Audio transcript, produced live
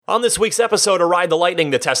On this week's episode of Ride the Lightning,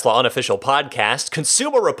 the Tesla unofficial podcast,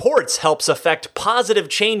 Consumer Reports helps affect positive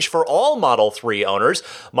change for all Model 3 owners.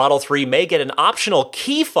 Model 3 may get an optional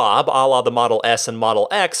key fob a la the Model S and Model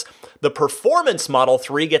X. The performance Model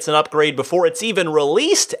 3 gets an upgrade before it's even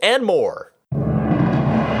released, and more.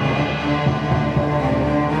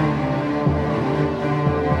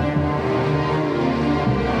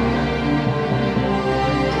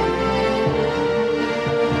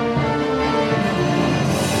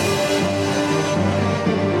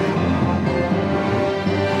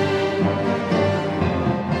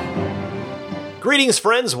 Greetings,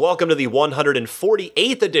 friends. Welcome to the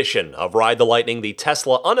 148th edition of Ride the Lightning, the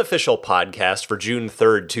Tesla unofficial podcast for June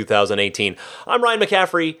 3rd, 2018. I'm Ryan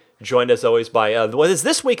McCaffrey, joined as always by, what is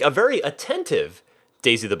this week, a very attentive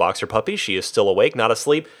Daisy the Boxer puppy. She is still awake, not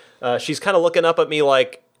asleep. She's kind of looking up at me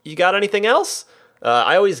like, you got anything else?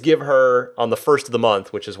 I always give her, on the first of the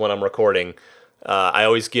month, which is when I'm recording, I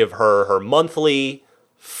always give her her monthly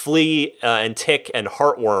flea and tick and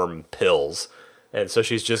heartworm pills. And so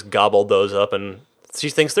she's just gobbled those up, and she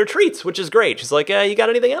thinks they're treats, which is great. She's like, you got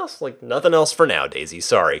anything else? Like, nothing else for now, Daisy.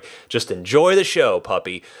 Sorry. Just enjoy the show,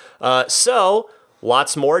 puppy. So,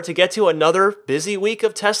 lots more to get to. Another busy week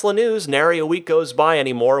of Tesla news. Nary a week goes by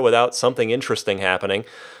anymore without something interesting happening.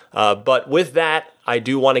 But with that, I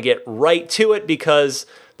do want to get right to it because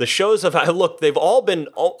the shows they've all been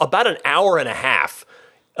about an hour and a half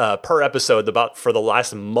per episode about for the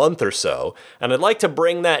last month or so, and I'd like to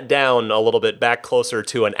bring that down a little bit back closer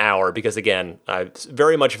to an hour because, again, I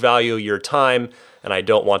very much value your time, and I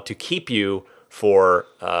don't want to keep you for,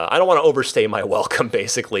 I don't want to overstay my welcome,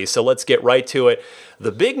 basically, so let's get right to it.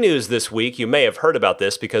 The big news this week, you may have heard about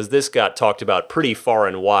this because this got talked about pretty far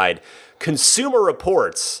and wide. Consumer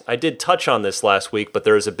Reports, I did touch on this last week, but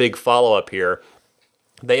there is a big follow-up here.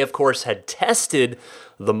 They, of course, had tested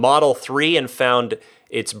the Model 3 and found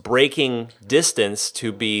its braking distance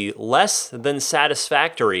to be less than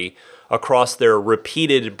satisfactory across their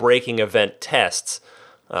repeated braking event tests.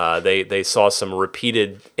 They saw some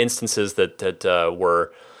repeated instances that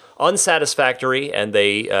were unsatisfactory, and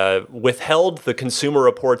they withheld the Consumer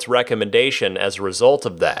Reports recommendation as a result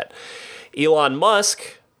of that. Elon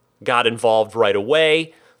Musk got involved right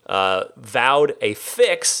away, vowed a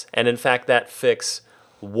fix, and in fact that fix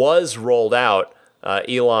was rolled out.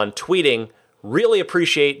 Elon tweeting, "Really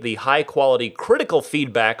appreciate the high-quality critical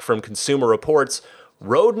feedback from Consumer Reports.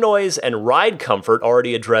 Road noise and ride comfort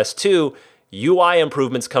already addressed too. UI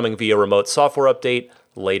improvements coming via remote software update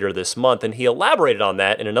later this month." And he elaborated on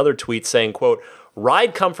that in another tweet saying, quote,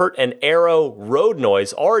 "Ride comfort and aero road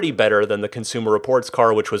noise already better than the Consumer Reports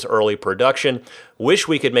car, which was early production. Wish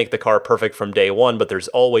we could make the car perfect from day one, but there's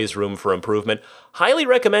always room for improvement. Highly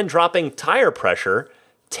recommend dropping tire pressure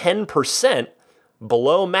 10%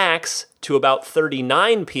 below max to about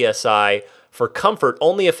 39 psi for comfort.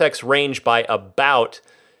 Only affects range by about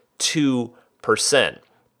 2%.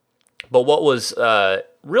 But what was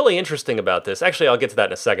really interesting about this, actually I'll get to that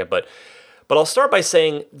in a second, but I'll start by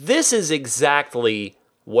saying this is exactly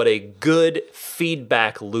what a good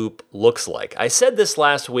feedback loop looks like. I said this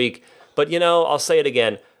last week, but I'll say it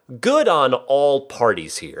again. Good on all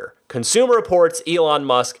parties here. Consumer Reports, Elon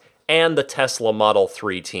Musk, and the Tesla Model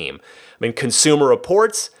 3 team. I mean, Consumer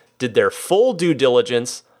Reports did their full due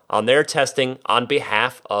diligence on their testing on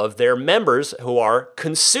behalf of their members who are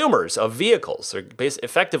consumers of vehicles. They're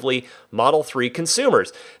effectively Model 3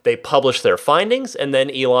 consumers. They published their findings, and then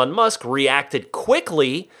Elon Musk reacted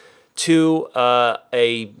quickly to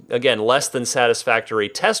again, less than satisfactory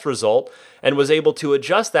test result and was able to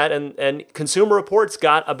adjust that, and Consumer Reports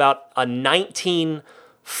got about a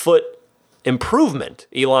 19-foot improvement.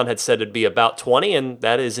 Elon had said it'd be about 20, and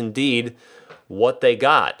that is indeed what they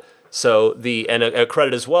got. So and a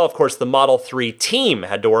credit as well, of course, the Model 3 team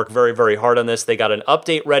had to work very, very hard on this. They got an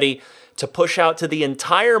update ready to push out to the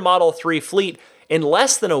entire Model 3 fleet in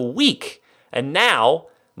less than a week. And now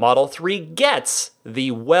Model 3 gets the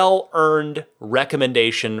well-earned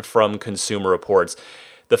recommendation from Consumer Reports.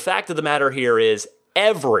 The fact of the matter here is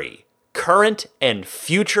every current and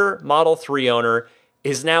future Model 3 owner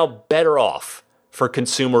is now better off for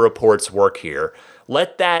Consumer Reports' work here.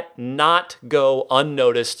 Let that not go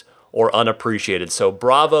unnoticed or unappreciated. So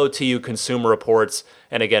bravo to you, Consumer Reports,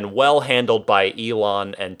 and again, well handled by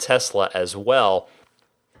Elon and Tesla as well.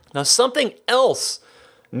 Now, something else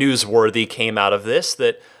newsworthy came out of this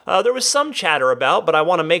that there was some chatter about, but I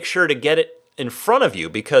want to make sure to get it in front of you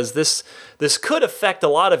because this could affect a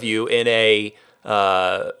lot of you in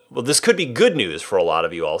this could be good news for a lot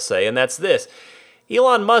of you, I'll say, and that's this.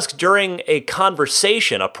 Elon Musk, during a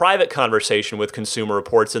private conversation with Consumer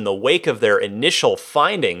Reports in the wake of their initial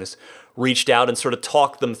findings, reached out and sort of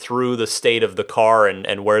talked them through the state of the car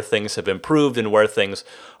and where things have improved and where things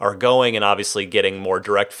are going, and obviously getting more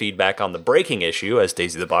direct feedback on the braking issue as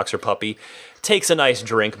Daisy the Boxer Puppy takes a nice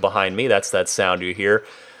drink behind me. That's that sound you hear.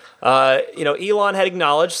 Elon had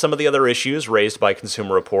acknowledged some of the other issues raised by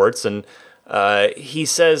Consumer Reports, and he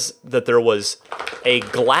says that there was a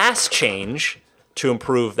glass change to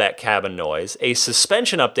improve that cabin noise, a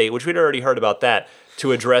suspension update, which we'd already heard about that,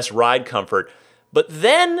 to address ride comfort. But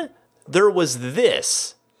then there was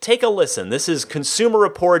this. Take a listen. This is Consumer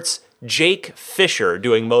Reports' Jake Fisher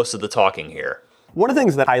doing most of the talking here. One of the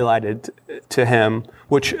things that I highlighted to him,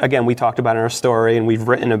 which again we talked about in our story and we've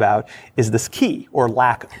written about, is this key or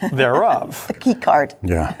lack thereof. The key card.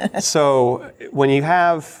 Yeah. So when you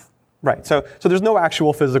have, right, so there's no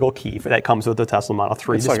actual physical key that comes with the Tesla Model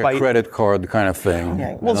 3. It's like a credit card kind of thing.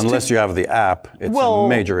 Yeah. Well, and unless you have the app, it's a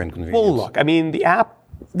major inconvenience. Well, look, I mean, the app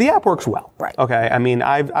works well. Right. Okay. I mean,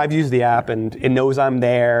 I've used the app and it knows I'm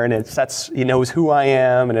there and it knows who I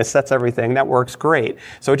am and it sets everything. That works great.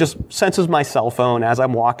 So it just senses my cell phone as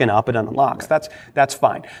I'm walking up, it unlocks. That's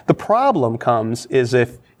fine. The problem comes is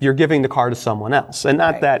if you're giving the car to someone else, and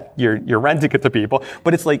not that you're renting it to people,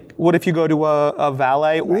 but it's like, what if you go to a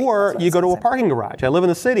valet or you go to a parking garage? I live in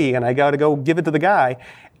the city and I got to go give it to the guy.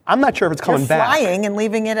 I'm not sure if it's coming back. You're flying and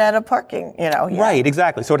leaving it at a parking, Yeah. Right,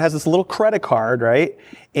 exactly. So it has this little credit card, right?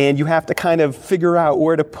 And you have to kind of figure out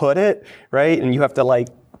where to put it, right? And you have to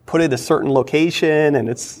put it at a certain location, and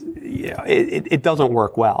it doesn't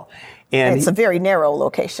work well. And it's a very narrow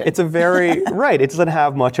location. It's a very, right, it doesn't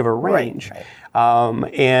have much of a range.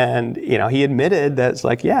 Right. And he admitted that it's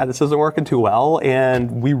like, yeah, this isn't working too well,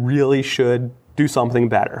 and we really should do something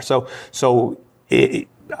better.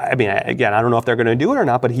 I don't know if they're going to do it or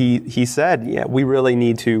not, but he said, yeah, we really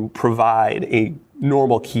need to provide a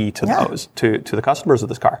normal key to those, to the customers of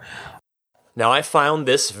this car. Now, I found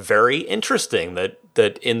this very interesting,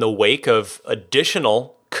 that in the wake of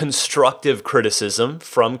additional constructive criticism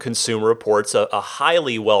from Consumer Reports, a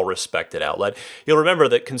highly well-respected outlet. You'll remember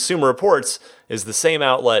that Consumer Reports is the same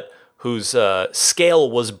outlet whose scale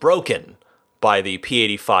was broken by the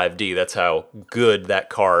P85D. That's how good that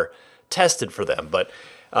car tested for them. But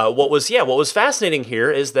what was fascinating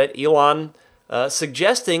here is that Elon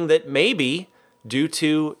suggesting that maybe due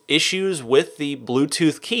to issues with the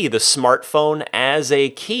Bluetooth key, the smartphone as a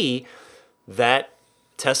key, that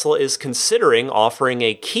Tesla is considering offering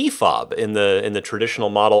a key fob in the traditional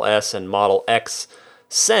Model S and Model X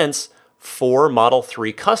sense for Model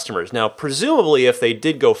 3 customers. Now, presumably, if they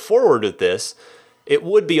did go forward with this, it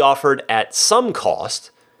would be offered at some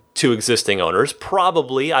cost to existing owners.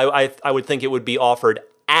 Probably, I would think it would be offered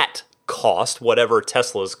at cost, whatever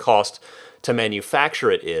Tesla's cost to manufacture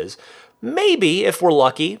it is. Maybe, if we're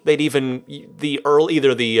lucky, they'd even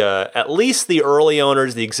at least the early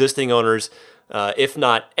owners, the existing owners, if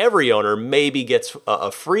not every owner, maybe gets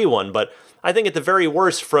a free one. But I think at the very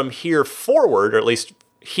worst, from here forward, or at least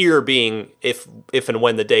here being if and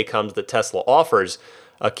when the day comes that Tesla offers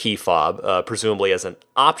a key fob, presumably as an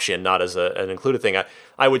option, not as an included thing,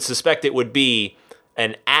 I would suspect it would be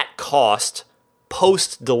an at-cost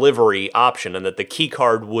post-delivery option, and that the key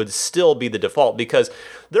card would still be the default, because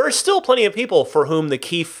there are still plenty of people for whom the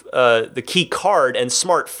key card and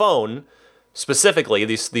smartphone, specifically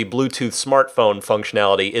the Bluetooth smartphone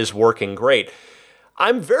functionality, is working great.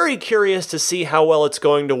 I'm very curious to see how well it's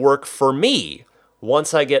going to work for me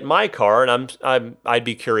once I get my car, and I'd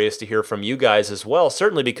be curious to hear from you guys as well,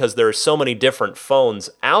 certainly because there are so many different phones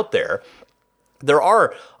out there. There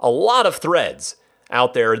are a lot of threads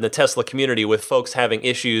out there in the Tesla community with folks having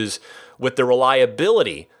issues with the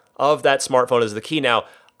reliability of that smartphone as the key. Now,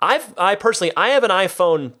 I personally have an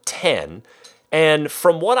iPhone 10, and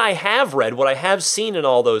from what I have read, what I have seen in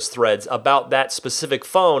all those threads about that specific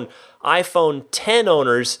phone, iPhone 10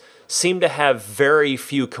 owners seem to have very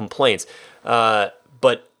few complaints.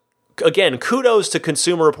 But again, kudos to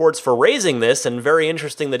Consumer Reports for raising this, and very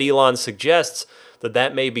interesting that Elon suggests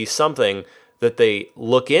that may be something that they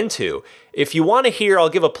look into. If you want to hear, I'll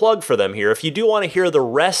give a plug for them here. If you do want to hear the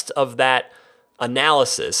rest of that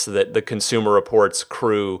analysis that the Consumer Reports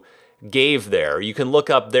crew gave there, you can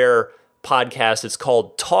look up their podcast. It's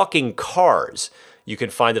called Talking Cars. You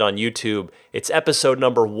can find it on YouTube. It's episode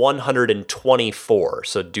number 124,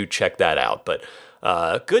 so do check that out. But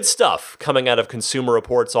good stuff coming out of Consumer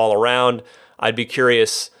Reports all around. I'd be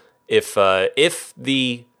curious if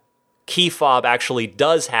the key fob actually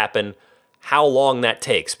does happen, how long that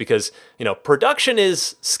takes, because production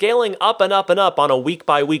is scaling up and up and up on a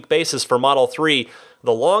week-by-week basis for Model 3.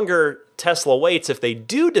 The longer Tesla waits, if they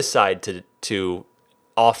do decide to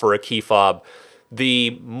offer a key fob,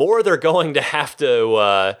 the more they're going to have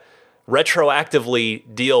to retroactively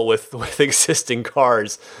deal with existing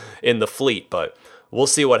cars in the fleet, but we'll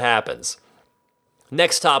see what happens.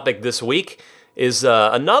 Next topic this week is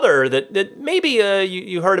another that maybe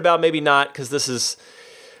you heard about, maybe not, because this is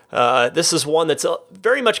one that's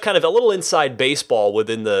very much kind of a little inside baseball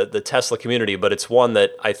within the Tesla community, but it's one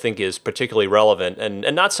that I think is particularly relevant,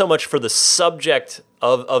 and not so much for the subject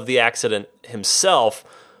of the accident himself,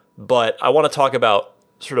 but I want to talk about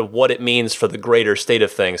sort of what it means for the greater state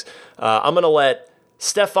of things. I'm going to let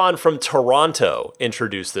Stefan from Toronto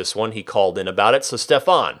introduce this one. He called in about it. So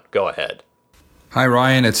Stefan, go ahead. Hi,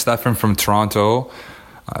 Ryan. It's Stefan from Toronto.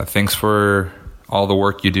 Thanks for all the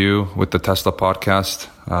work you do with the Tesla podcast.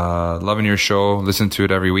 Loving your show. Listen to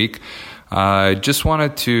it every week. I just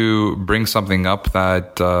wanted to bring something up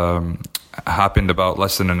that happened about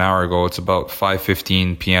less than an hour ago. It's about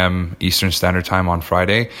 5:15 p.m. Eastern Standard Time on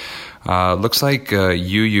Friday. Looks like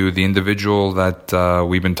Yu, the individual that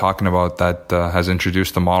we've been talking about that has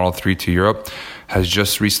introduced the Model 3 to Europe, has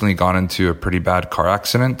just recently gone into a pretty bad car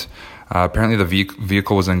accident. Apparently the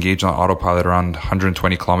vehicle was engaged on autopilot around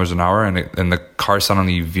 120 kilometers an hour, and the car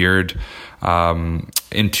suddenly veered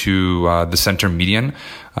into the center median.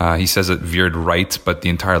 He says it veered right, but the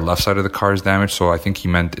entire left side of the car is damaged, so I think he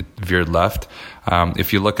meant it veered left.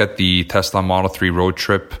 If you look at the Tesla Model 3 road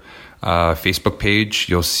trip Facebook page,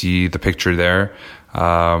 you'll see the picture there.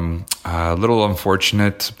 A little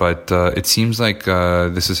unfortunate, but it seems like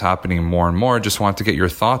this is happening more and more. Just want to get your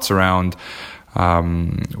thoughts around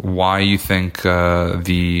why you think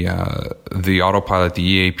the autopilot, the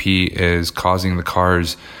EAP, is causing the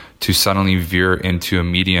cars to suddenly veer into a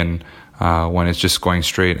median when it's just going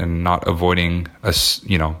straight and not avoiding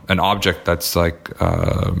an object that's like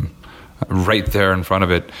right there in front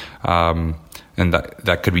of it, and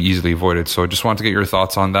that could be easily avoided. So I just want to get your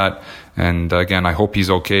thoughts on that. And again, I hope he's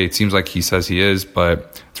okay. It seems like he says he is,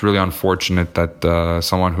 but it's really unfortunate that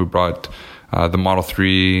someone who brought the Model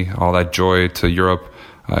 3, all that joy to Europe,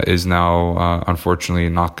 is now unfortunately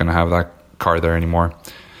not going to have that car there anymore.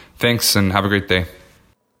 Thanks, and have a great day.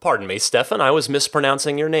 Pardon me, Stefan. I was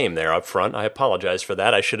mispronouncing your name there up front. I apologize for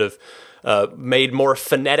that. I should have made more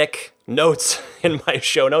phonetic notes in my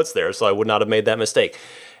show notes there, so I would not have made that mistake.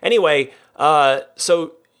 Anyway,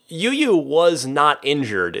 so Yu was not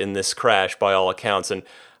injured in this crash by all accounts, and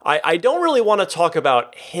I don't really want to talk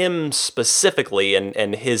about him specifically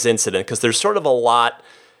and his incident, because there's sort of a lot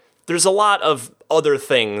of other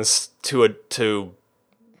things to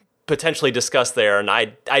potentially discuss there, and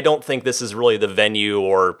I don't think this is really the venue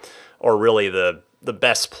or really the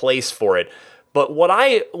best place for it. But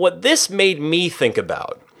what this made me think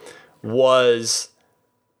about was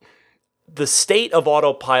the state of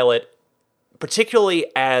autopilot, particularly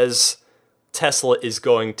as Tesla is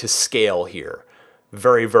going to scale here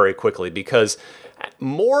very, very quickly, because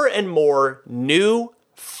more and more new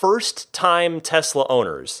first-time Tesla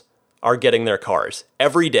owners are getting their cars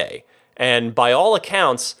every day. And by all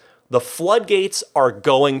accounts, the floodgates are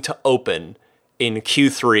going to open in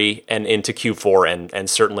Q3 and into Q4 and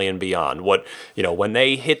certainly and beyond. When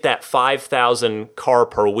they hit that 5,000 car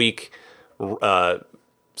per week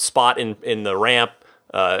spot in the ramp,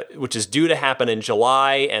 which is due to happen in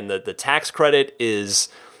July, and the tax credit is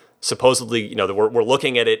supposedly, we're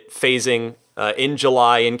looking at it phasing in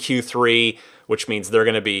July in Q3, which means they're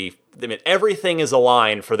going to be, everything is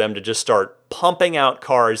aligned for them to just start pumping out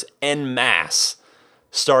cars en masse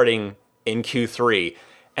starting in Q3.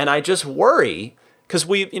 And I just worry, because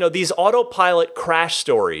these autopilot crash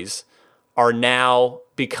stories are now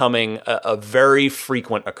becoming a very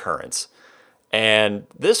frequent occurrence. And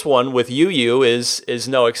this one with Yu is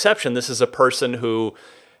no exception. This is a person who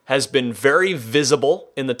has been very visible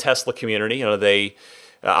in the Tesla community.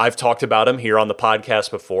 I've talked about him here on the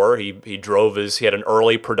podcast before. He had an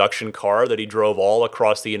early production car that he drove all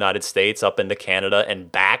across the United States, up into Canada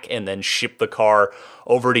and back, and then shipped the car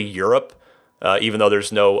over to Europe, even though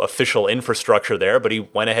there's no official infrastructure there. But he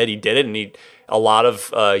went ahead, he did it, and a lot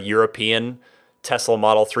of European Tesla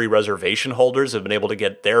Model 3 reservation holders have been able to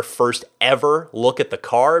get their first ever look at the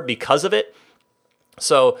car because of it.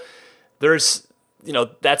 So there's,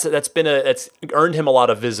 that's earned him a lot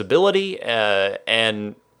of visibility,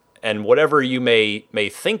 and whatever you may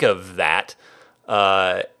think of that,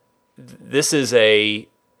 this is a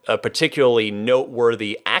particularly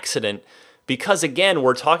noteworthy accident, because again,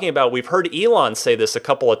 we've heard Elon say this a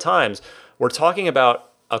couple of times, we're talking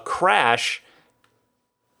about a crash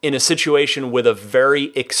in a situation with a very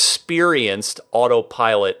experienced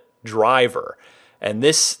autopilot driver. And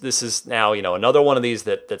this is now, another one of these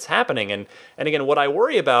that's happening. And again, what I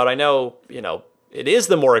worry about, I know, it is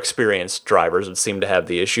the more experienced drivers that seem to have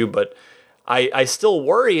the issue, but I still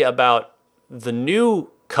worry about the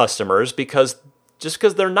new customers because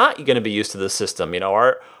they're not going to be used to the system.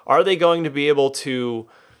 Are they going to be able to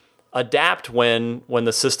adapt when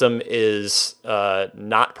the system is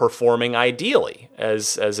not performing ideally,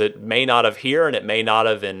 as it may not have here and it may not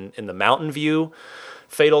have in the Mountain View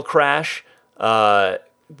fatal crash? The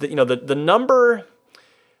number.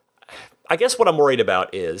 I guess what I'm worried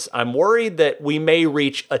about is I'm worried that we may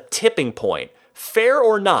reach a tipping point, fair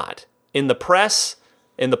or not, in the press,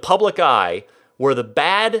 in the public eye, where the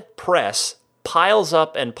bad press piles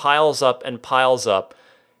up and piles up and piles up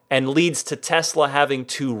and leads to Tesla having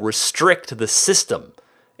to restrict the system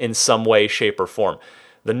in some way, shape, or form.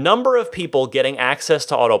 The number of people getting access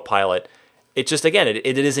to autopilot, it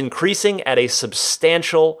is increasing at a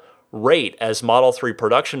substantial rate as Model 3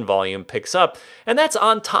 production volume picks up. And that's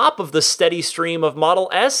on top of the steady stream of Model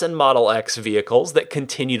S and Model X vehicles that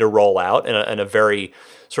continue to roll out in a very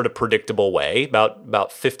sort of predictable way,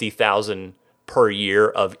 about 50,000 per year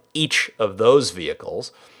of each of those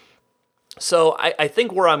vehicles. So I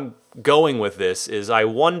think where I'm going with this is I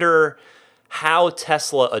wonder how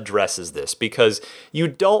Tesla addresses this, because you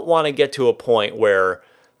don't want to get to a point where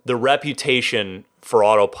the reputation for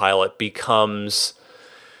autopilot becomes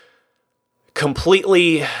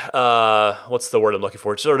completely, what's the word I'm looking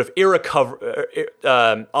for? Sort of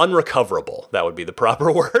unrecoverable. That would be the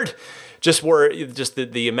proper word. Just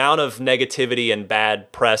the amount of negativity and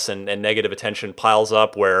bad press and negative attention piles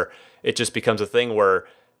up where it just becomes a thing where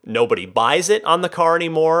nobody buys it on the car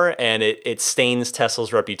anymore, and it stains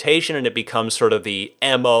Tesla's reputation, and it becomes sort of the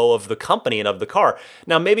MO of the company and of the car.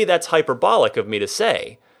 Now, maybe that's hyperbolic of me to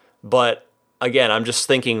say, but again, I'm just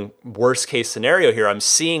thinking worst case scenario here. I'm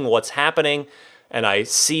seeing what's happening, and I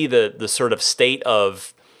see the sort of state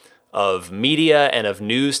of media and of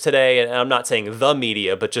news today. And I'm not saying the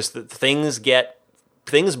media, but just that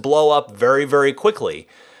things blow up very, very quickly.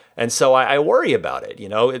 And so I worry about it,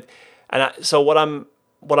 So what I'm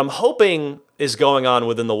hoping is going on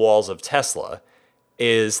within the walls of Tesla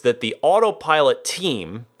is that the autopilot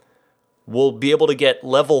team will be able to get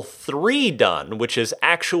level 3 done, which is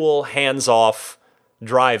actual hands-off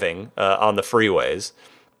driving on the freeways.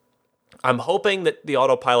 I'm hoping that the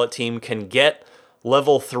autopilot team can get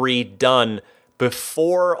level 3 done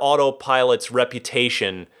before autopilot's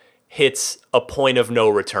reputation hits a point of no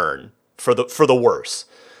return for the worse.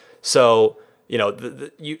 So,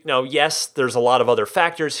 yes, there's a lot of other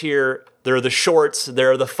factors here. There are the shorts,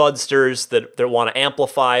 there are the fudsters that want to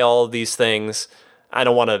amplify all of these things. I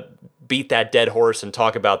don't want to beat that dead horse and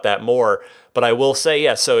talk about that more, but I will say,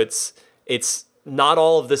 yes, so it's not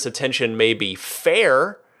all of this attention may be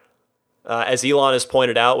fair, as Elon has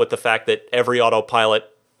pointed out, with the fact that every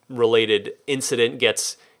autopilot-related incident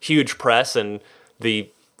gets huge press and the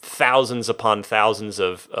thousands upon thousands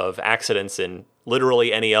of accidents in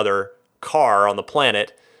literally any other car on the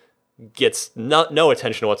planet gets no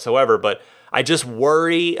attention whatsoever. But I just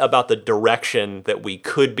worry about the direction that we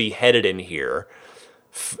could be headed in here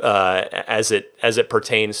as it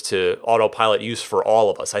pertains to autopilot use for all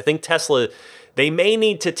of us. I think Tesla, they may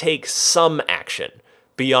need to take some action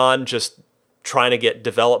beyond just trying to get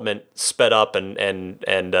development sped up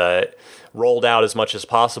and rolled out as much as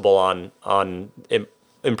possible on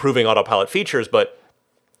improving autopilot features. But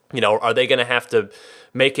are they going to have to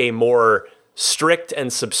make a more strict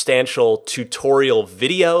and substantial tutorial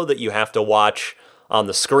video that you have to watch on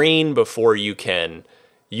the screen before you can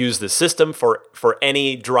use the system for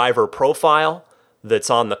any driver profile that's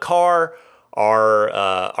on the car?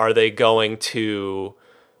 Are they going to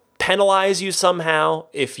penalize you somehow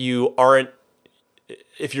if you're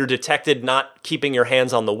detected not keeping your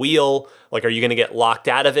hands on the wheel? Like, are you going to get locked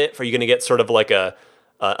out of it? Are you going to get sort of like a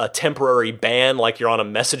temporary ban, like you're on a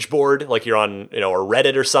message board, like you're on or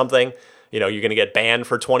Reddit or something? You're going to get banned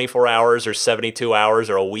for 24 hours or 72 hours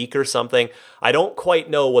or a week or something. I don't quite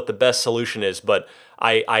know what the best solution is, but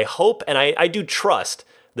I hope and I do trust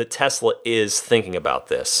that Tesla is thinking about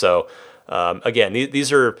this. So again,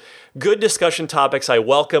 these are good discussion topics. I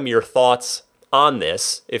welcome your thoughts on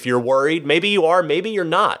this. If you're worried, maybe you are, maybe you're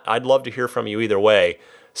not. I'd love to hear from you either way.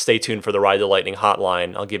 Stay tuned for the Ride the Lightning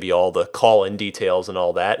hotline. I'll give you all the call-in details and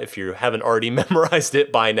all that if you haven't already memorized it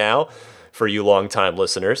by now, for you longtime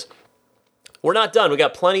listeners. We're not done. We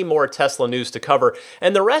got plenty more Tesla news to cover,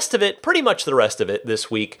 and the rest of it, pretty much the rest of it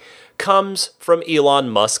this week, comes from Elon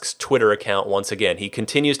Musk's Twitter account once again. He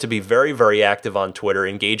continues to be very, very active on Twitter,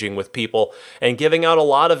 engaging with people and giving out a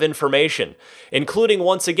lot of information, including,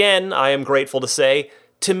 once again, I am grateful to say,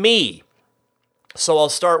 to me. So I'll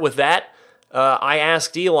start with that. I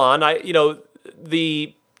asked Elon,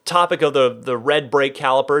 the topic of the red brake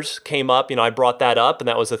calipers came up. I brought that up, and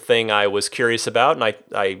that was a thing I was curious about, and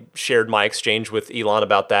I shared my exchange with Elon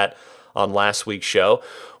about that on last week's show.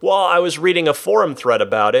 Well, I was reading a forum thread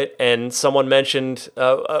about it, and someone mentioned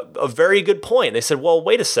a very good point. They said, well,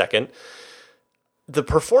 wait a second. The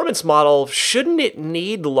performance model, shouldn't it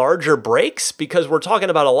need larger brakes? Because we're talking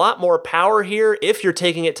about a lot more power here. If you're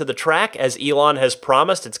taking it to the track, as Elon has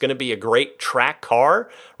promised, it's going to be a great track car,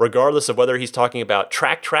 regardless of whether he's talking about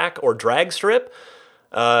track or drag strip.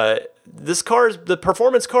 The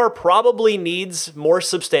performance car probably needs more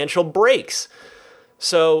substantial brakes.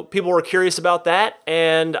 So people were curious about that,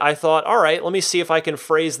 and I thought, all right, let me see if I can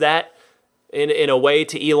phrase that in a way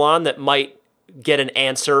to Elon that might get an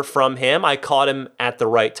answer from him. I caught him at the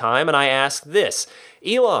right time, and I asked this.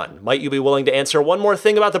 Elon, might you be willing to answer one more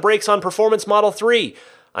thing about the brakes on Performance Model 3?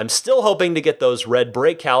 I'm still hoping to get those red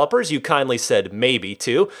brake calipers. You kindly said maybe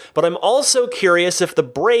too, but I'm also curious if the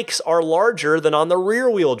brakes are larger than on the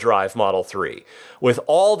rear-wheel drive Model 3. With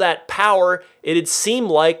all that power, it'd seem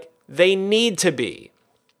like they need to be.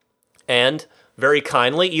 And very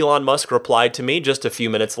kindly, Elon Musk replied to me just a few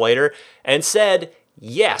minutes later and said,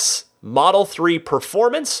 yes, Model 3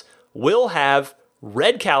 Performance will have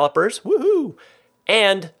red calipers, woohoo,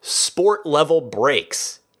 and sport-level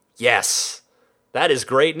brakes. Yes, that is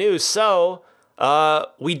great news. So,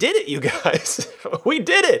 we did it, you guys. We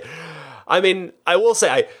did it. I mean, I will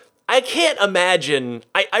say, I can't imagine,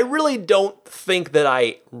 I really don't think that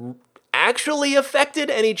I actually affected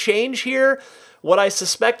any change here. What I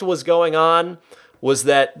suspect was going on was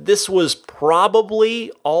that this was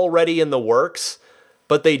probably already in the works,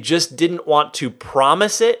 but they just didn't want to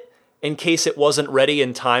promise it in case it wasn't ready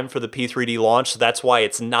in time for the P3D launch. So that's why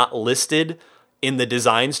it's not listed in the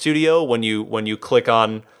design studio when you click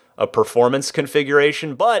on a performance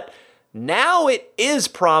configuration. But now it is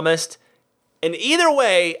promised. And either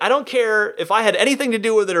way, I don't care if I had anything to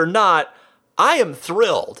do with it or not, I am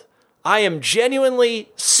thrilled. I am genuinely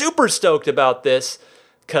super stoked about this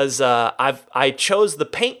because I chose the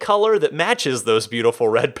paint color that matches those beautiful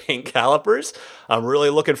red paint calipers. I'm really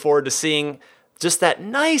looking forward to seeing just that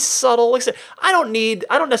nice subtle. Like I said, I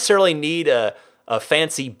don't necessarily need a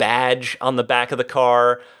fancy badge on the back of the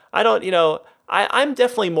car. I'm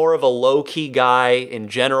definitely more of a low key guy in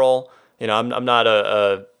general. I'm not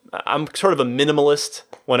I'm sort of a minimalist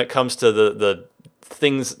when it comes to the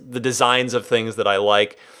things, the designs of things that I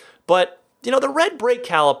like. But, the red brake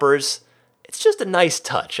calipers, it's just a nice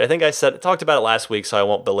touch. I think I talked about it last week, so I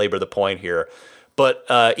won't belabor the point here. But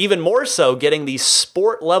even more so, getting these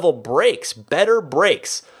sport-level brakes, better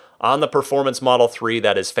brakes on the Performance Model 3,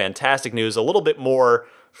 that is fantastic news. A little bit more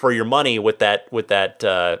for your money with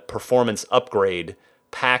that performance upgrade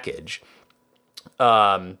package.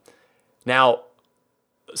 Now,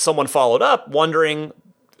 someone followed up wondering,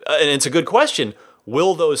 and it's a good question,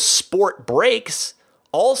 will those sport brakes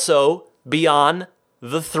also be on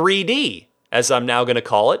the 3D, as I'm now going to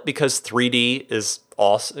call it, because 3D is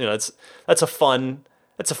awesome. That's a fun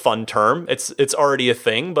term. It's already a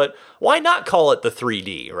thing, but why not call it the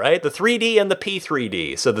 3D, right? The 3D and the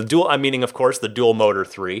P3D. So meaning of course the dual motor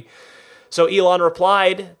 3. So Elon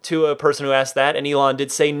replied to a person who asked that, and Elon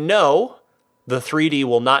did say no. The 3D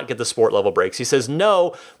will not get the sport level brakes. He says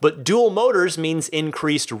no, but dual motors means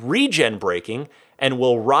increased regen braking and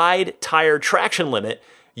will ride tire traction limit.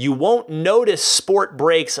 You won't notice sport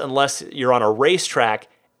brakes unless you're on a racetrack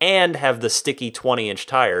and have the sticky 20-inch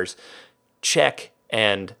tires. Check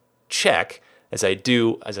and check.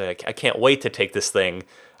 I can't wait to take this thing.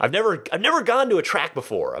 I've never gone to a track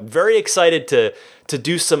before. I'm very excited to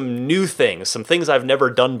do some new things, some things I've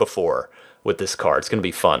never done before with this car. It's going to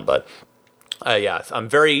be fun, but I'm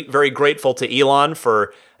very, very grateful to Elon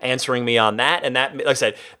for answering me on that. And that, like I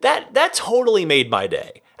said, that totally made my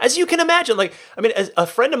day. As you can imagine, a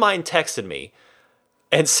friend of mine texted me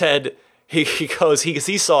and said, he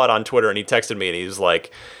saw it on Twitter and he texted me and he's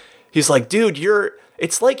like, dude,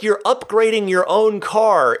 it's like you're upgrading your own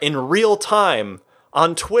car in real time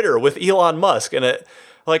on Twitter with Elon Musk. And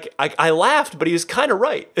I laughed, but he was kind of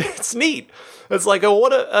right. It's neat. It's like,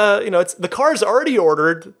 it's the car's already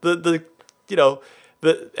ordered. And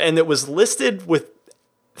it was listed with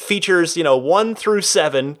features, 1 through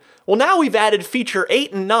 7. Well, now we've added feature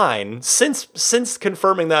 8 and 9 since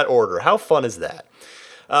confirming that order. How fun is that?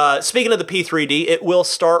 Speaking of the P3D, it will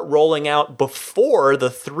start rolling out before the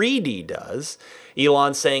 3D does.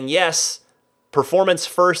 Elon saying, yes, performance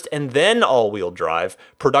first and then all-wheel drive.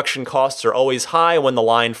 Production costs are always high when the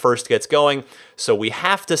line first gets going, so we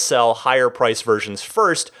have to sell higher price versions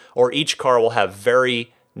first, or each car will have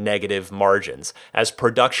very negative margins. As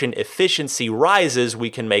production efficiency rises, we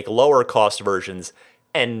can make lower cost versions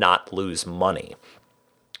and not lose money.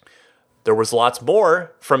 There was lots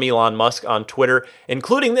more from Elon Musk on Twitter,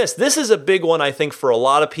 including this. This is a big one, I think, for a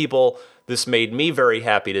lot of people. This made me very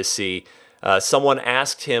happy to see. Someone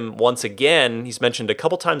asked him once again, he's mentioned a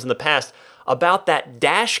couple times in the past, about that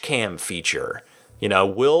dash cam feature. You know,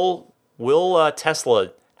 will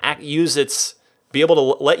Tesla be able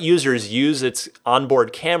to let users use its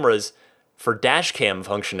onboard cameras for dash cam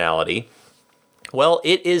functionality? Well,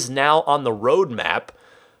 it is now on the roadmap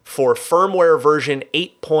for firmware version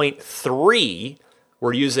 8.3.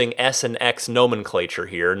 We're using S and X nomenclature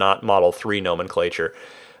here, not Model 3 nomenclature.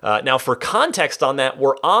 Now, for context on that,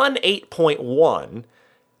 we're on 8.1,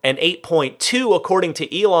 and 8.2, according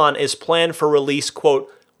to Elon, is planned for release,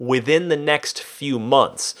 quote, within the next few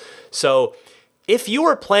months. So if you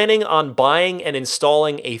are planning on buying and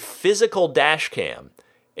installing a physical dash cam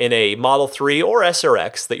in a Model 3 or S or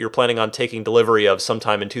X that you're planning on taking delivery of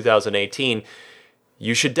sometime in 2018,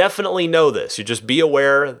 you should definitely know this. You just be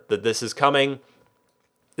aware that this is coming.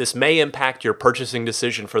 This may impact your purchasing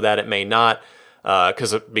decision for that. It may not,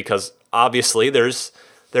 because obviously there is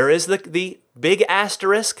the big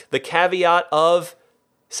asterisk, the caveat of,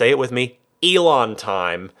 say it with me, Elon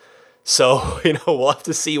time. So, we'll have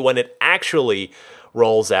to see when it actually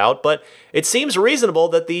rolls out. But it seems reasonable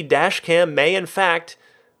that the dash cam may, in fact,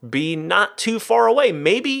 be not too far away.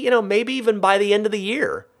 Maybe even by the end of the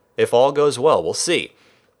year, if all goes well. We'll see.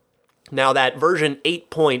 Now, that version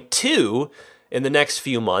 8.2 in the next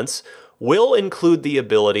few months will include the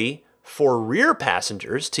ability for rear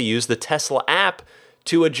passengers to use the Tesla app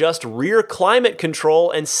to adjust rear climate control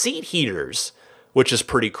and seat heaters, which is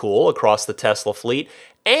pretty cool across the Tesla fleet.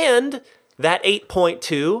 And that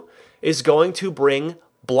 8.2 is going to bring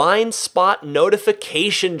blind spot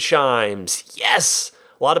notification chimes. Yes!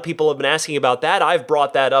 A lot of people have been asking about that. I've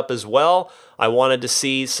brought that up as well. I wanted to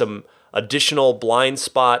see some additional blind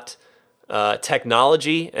spot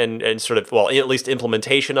technology and sort of, well, at least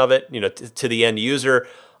implementation of it, to the end user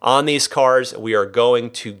on these cars. We are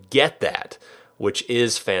going to get that, which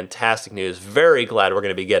is fantastic news. Very glad we're going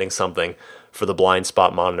to be getting something for the blind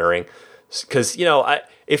spot monitoring. Because,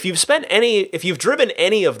 if you've driven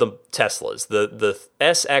any of the Teslas, the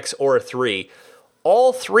SX or 3,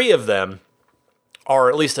 all three of them are,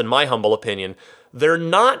 at least in my humble opinion, they're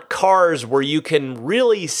not cars where you can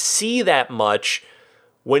really see that much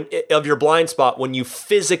of your blind spot when you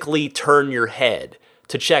physically turn your head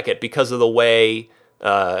to check it because of the way,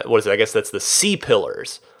 I guess that's the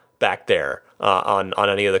C-pillars back there on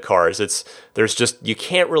any of the cars. You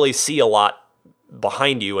can't really see a lot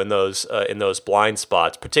behind you in those blind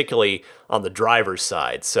spots, particularly on the driver's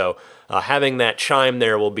side. So having that chime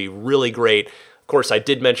there will be really great. Of course, I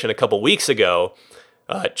did mention a couple weeks ago,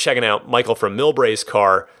 checking out Michael from Milbray's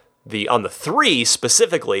car, on the 3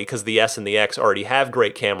 specifically, because the S and the X already have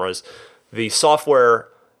great cameras. The software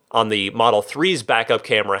on the Model 3's backup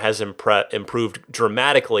camera has improved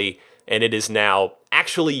dramatically, and it is now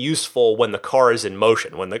actually useful when the car is in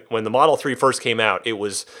motion. When the Model 3 first came out, it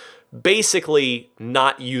was basically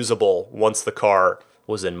not usable once the car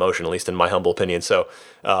was in motion, at least in my humble opinion. So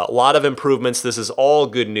a lot of improvements. This is all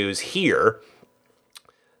good news here.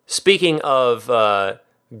 Speaking of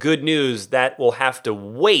good news, that will have to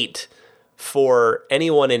wait for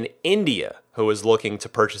anyone in India who is looking to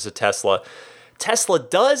purchase a Tesla. Tesla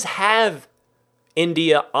does have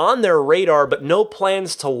India on their radar, but no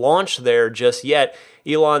plans to launch there just yet.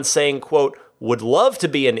 Elon saying, quote, would love to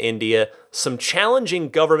be in India, some challenging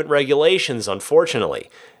government regulations, unfortunately.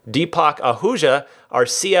 Deepak Ahuja, our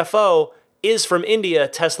CFO, is from India.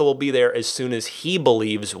 Tesla will be there as soon as he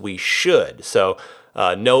believes we should. So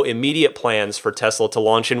no immediate plans for Tesla to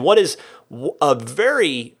launch in what is a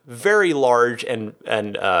very, very large and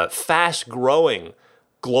fast-growing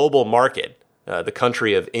global market, the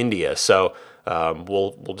country of India. So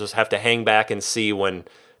we'll just have to hang back and see when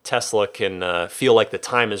Tesla can feel like the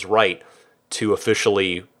time is right to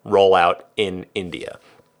officially roll out in India.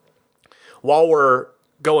 While we're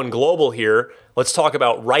going global here, let's talk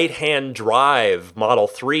about right-hand drive Model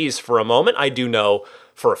 3s for a moment. I do know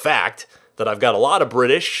for a fact that I've got a lot of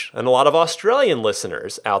British and a lot of Australian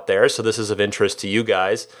listeners out there, so this is of interest to you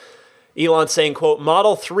guys. Elon saying, quote,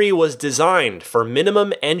 Model 3 was designed for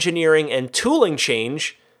minimum engineering and tooling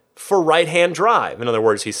change for right-hand drive. In other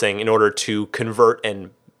words, he's saying in order to convert and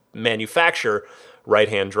manufacture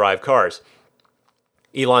right-hand drive cars.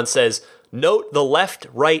 Elon says, note the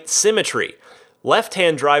left-right symmetry.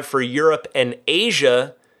 Left-hand drive for Europe and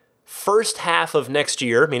Asia, first half of next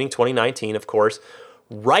year, meaning 2019, of course.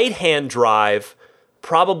 Right-hand drive,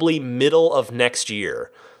 probably middle of next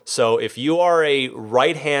year. So if you are a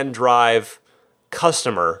right-hand drive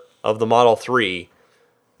customer of the Model 3,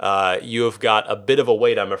 you have got a bit of a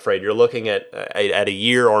wait, I'm afraid. You're looking at a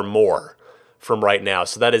year or more from right now.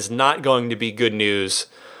 So that is not going to be good news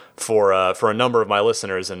for a number of my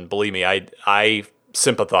listeners. And believe me, I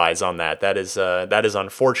sympathize on that. That is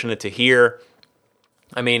unfortunate to hear.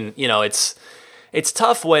 I mean, it's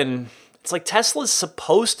tough when it's like Tesla's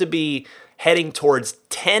supposed to be heading towards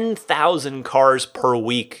 10,000 cars per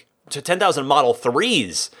week, to 10,000 Model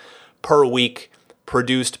 3s per week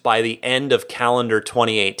produced by the end of calendar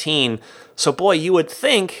 2018. So boy, you would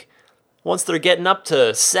think once they're getting up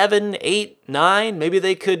to 7, 8, 9, maybe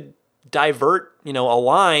they could divert, a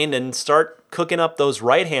line and start cooking up those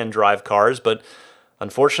right-hand drive cars. But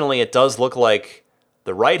unfortunately, it does look like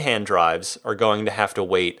the right-hand drives are going to have to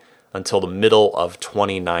wait until the middle of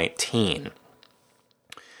 2019.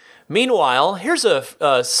 Meanwhile, here's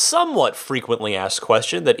a somewhat frequently asked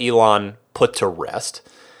question that Elon put to rest.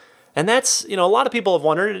 And that's, a lot of people have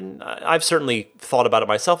wondered, and I've certainly thought about it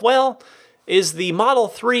myself, well, is the Model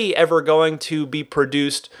 3 ever going to be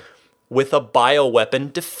produced with a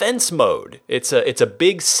bioweapon defense mode? It's a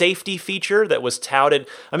big safety feature that was touted.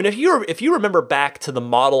 I mean, if you remember back to the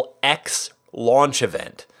Model X launch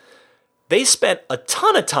event, they spent a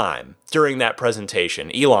ton of time during that presentation,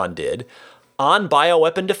 Elon did, on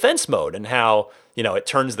bioweapon defense mode and how, it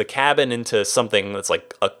turns the cabin into something that's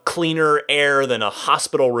like a cleaner air than a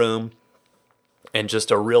hospital room, and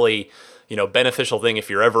just a really, beneficial thing if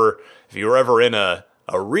you're ever in a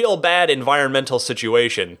real bad environmental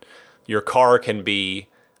situation, your car can be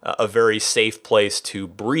a very safe place to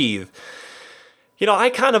breathe.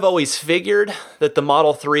 I kind of always figured that the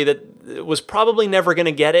Model 3 that was probably never going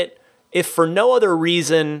to get it, if for no other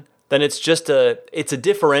reason than it's a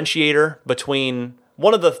differentiator between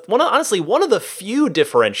one of the few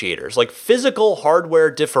differentiators, like physical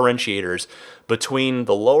hardware differentiators between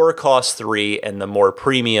the lower cost 3 and the more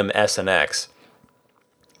premium S and X.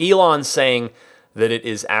 Elon's saying that it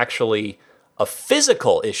is actually a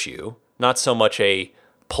physical issue, not so much a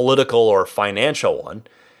political or financial one.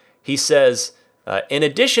 He says, in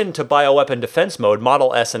addition to bioweapon defense mode,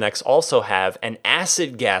 Model S and X also have an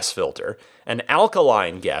acid gas filter, an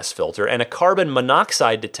alkaline gas filter, and a carbon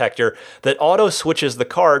monoxide detector that auto-switches the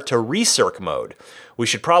car to recirc mode. We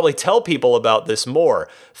should probably tell people about this more.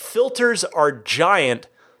 Filters are giant,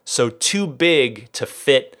 so too big to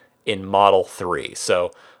fit in Model 3.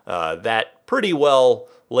 So that pretty well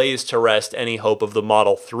lays to rest any hope of the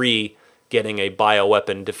Model 3 getting a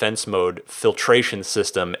bioweapon defense mode filtration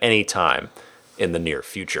system anytime in the near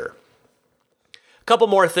future. A couple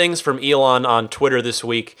more things from Elon on Twitter this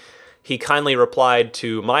week. He kindly replied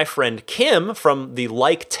to my friend Kim from the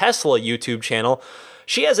Like Tesla YouTube channel.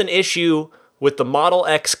 She has an issue with the Model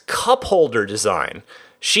X cup holder design.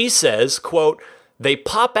 She says, quote, "They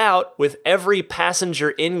pop out with every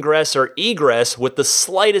passenger ingress or egress with the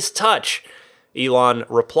slightest touch." Elon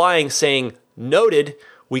replying saying, "Noted,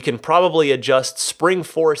 we can probably adjust spring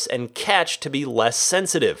force and catch to be less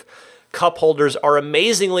sensitive. Cup holders are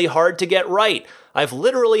amazingly hard to get right. I've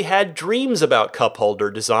literally had dreams about cup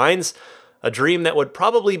holder designs, a dream that would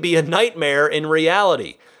probably be a nightmare in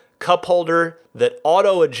reality. Cup holder that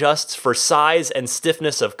auto-adjusts for size and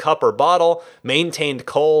stiffness of cup or bottle, maintained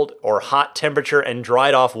cold or hot temperature, and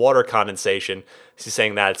dried off water condensation." He's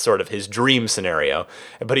saying that's sort of his dream scenario.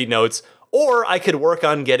 But he notes, "Or I could work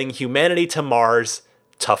on getting humanity to Mars.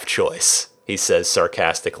 Tough choice," he says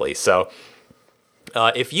sarcastically. So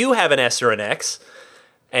if you have an S or an X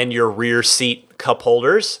and your rear seat cup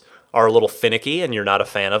holders are a little finicky and you're not a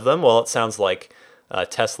fan of them, well, it sounds like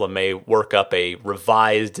Tesla may work up a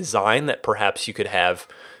revised design that perhaps you could have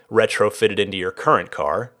retrofitted into your current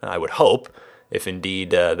car. I would hope, if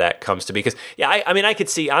indeed that comes to be. Because, yeah, I could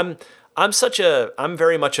see, I'm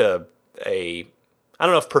very much a I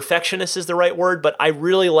don't know if perfectionist is the right word, but I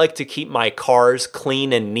really like to keep my cars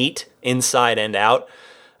clean and neat inside and out.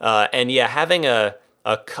 And yeah, having a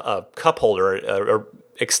cup holder, a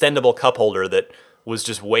extendable cup holder that was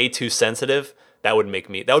just way too sensitive, that would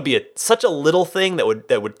be such a little thing that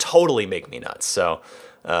would totally make me nuts. So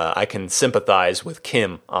I can sympathize with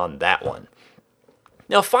Kim on that one.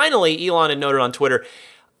 Now, finally, Elon had noted on Twitter,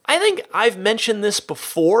 I think I've mentioned this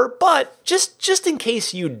before, but just in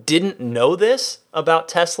case you didn't know this about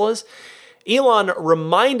Teslas, Elon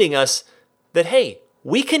reminding us that, hey,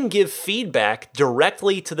 we can give feedback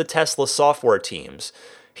directly to the Tesla software teams.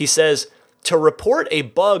 He says, to report a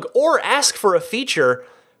bug or ask for a feature,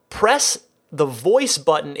 press the voice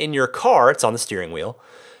button in your car, it's on the steering wheel,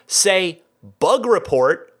 say bug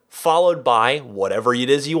report, followed by whatever it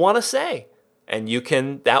is you want to say. And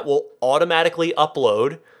that will automatically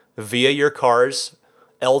upload via your car's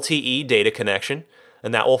LTE data connection,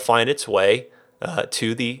 and that will find its way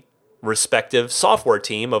to the respective software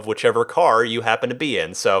team of whichever car you happen to be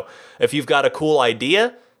in. So if you've got a cool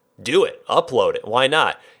idea, do it, upload it. Why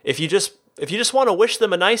not? If you just want to wish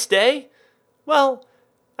them a nice day, well,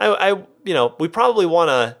 we probably want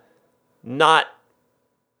to not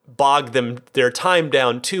bog their time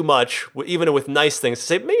down too much, even with nice things to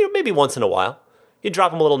say. Maybe once in a while, you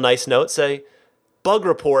drop them a little nice note, say, "Bug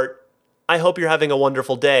report. I hope you're having a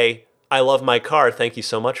wonderful day. I love my car. Thank you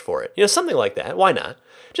so much for it." Something like that. Why not?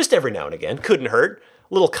 Just every now and again. Couldn't hurt.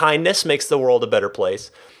 A little kindness makes the world a better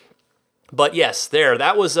place. But yes,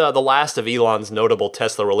 that was the last of Elon's notable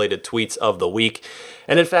Tesla-related tweets of the week.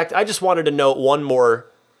 And in fact, I just wanted to note one more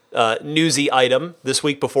newsy item this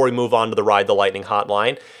week before we move on to the Ride the Lightning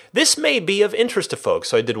hotline. This may be of interest to folks,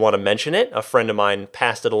 so I did want to mention it. A friend of mine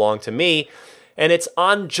passed it along to me, and it's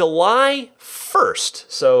on July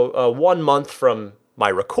 1st, so 1 month from my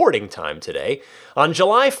recording time today. On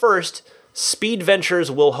July 1st, Speed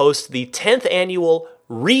Ventures will host the 10th annual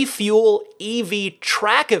Refuel EV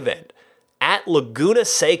Track event at Laguna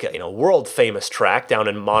Seca, world-famous track down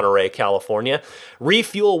in Monterey, California.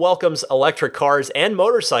 Refuel welcomes electric cars and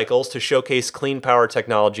motorcycles to showcase clean power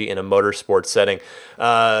technology in a motorsports setting.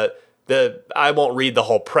 I won't read the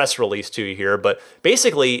whole press release to you here, but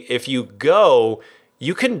basically, if you go,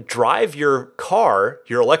 you can drive your car,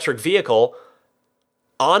 your electric vehicle,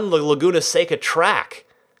 on the Laguna Seca track.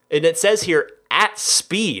 And it says here, at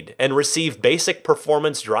speed, and receive basic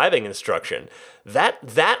performance driving instruction.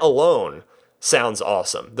 That alone sounds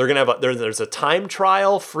awesome. They're gonna have there's a time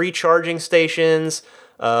trial, free charging stations,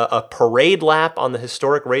 a parade lap on the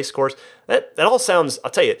historic race course. That all sounds.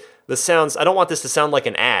 I'll tell you, this sounds. I don't want this to sound like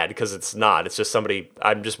an ad because it's not. It's just somebody.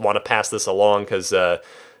 I just want to pass this along because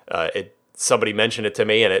somebody mentioned it to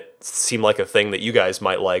me and it seemed like a thing that you guys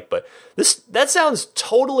might like. But that sounds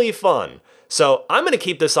totally fun. So I'm going to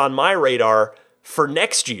keep this on my radar for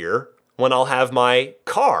next year when I'll have my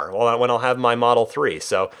car, when I'll have my Model 3.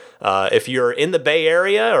 So if you're in the Bay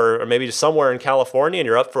Area or maybe just somewhere in California and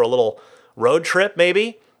you're up for a little road trip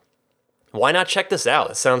maybe, why not check this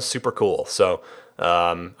out? It sounds super cool. So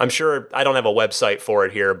I'm sure I don't have a website for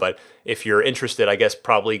it here, but if you're interested, I guess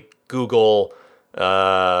probably just Google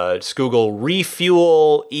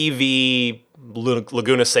Refuel EV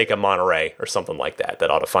Laguna Seca Monterey or something like that.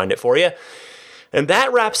 That ought to find it for you. And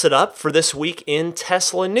that wraps it up for this week in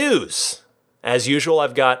Tesla news. As usual,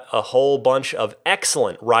 I've got a whole bunch of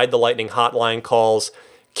excellent Ride the Lightning hotline calls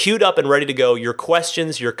queued up and ready to go. Your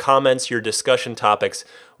questions, your comments, your discussion topics.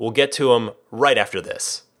 We'll get to them right after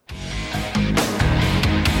this.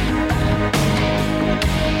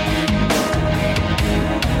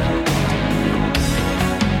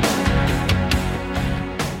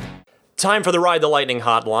 Time for the Ride the Lightning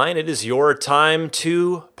hotline. It is your time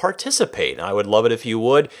to participate. I would love it if you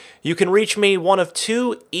would. You can reach me one of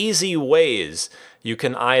two easy ways. You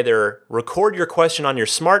can either record your question on your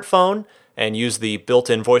smartphone and use the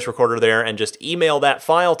built-in voice recorder there and just email that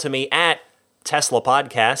file to me at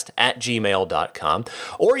teslapodcast@gmail.com.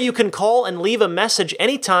 Or you can call and leave a message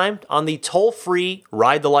anytime on the toll-free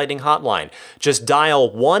Ride the Lightning hotline. Just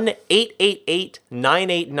dial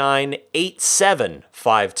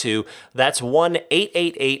 1-888-989-8752. That's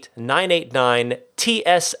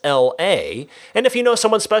 1-888-989-TSLA. And if you know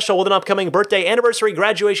someone special with an upcoming birthday, anniversary,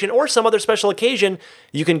 graduation, or some other special occasion,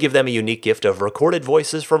 you can give them a unique gift of recorded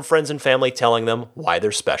voices from friends and family telling them why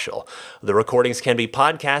they're special. The recordings can be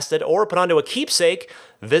podcasted or put onto a keepsake.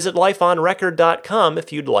 Visit lifeonrecord.com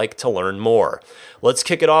if you'd like to learn more. Let's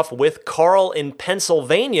kick it off with Carl in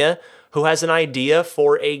Pennsylvania, who has an idea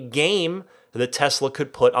for a game that Tesla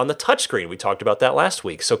could put on the touchscreen. We talked about that last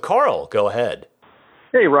week. So Carl, go ahead.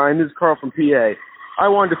 Hey Ryan, this is Carl from PA. I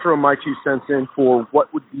wanted to throw my 2 cents in for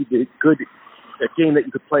what would be the good game that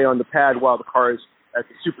you could play on the pad while the car is at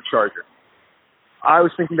the supercharger. I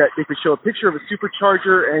was thinking that they could show a picture of a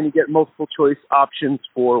supercharger and you get multiple choice options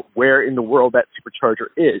for where in the world that supercharger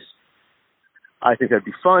is. I think that'd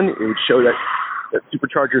be fun. It would show that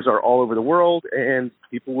superchargers are all over the world and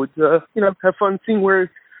people would, have fun seeing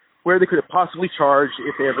where they could possibly charge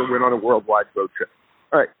if they ever went on a worldwide road trip.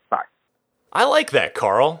 All right, bye. I like that,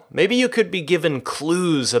 Carl. Maybe you could be given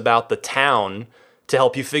clues about the town to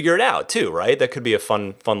help you figure it out, too, right? That could be a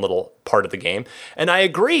fun little part of the game. And I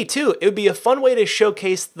agree, too. It would be a fun way to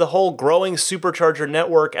showcase the whole growing supercharger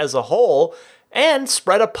network as a whole and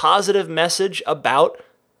spread a positive message about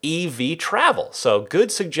EV travel. So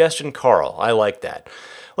good suggestion, Carl. I like that.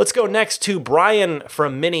 Let's go next to Brian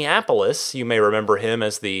from Minneapolis. You may remember him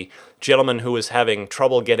as the gentleman who was having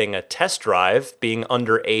trouble getting a test drive, being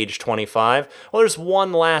under age 25. Well, there's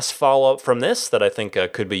one last follow-up from this that I think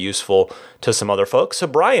could be useful to some other folks. So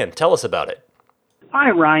Brian, tell us about it. Hi,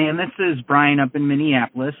 Ryan. This is Brian up in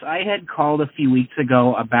Minneapolis. I had called a few weeks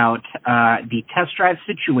ago about the test drive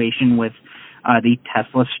situation with the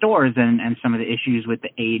Tesla stores and some of the issues with the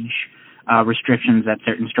age restrictions that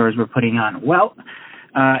certain stores were putting on. Well,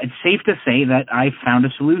 it's safe to say that I found a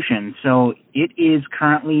solution. So it is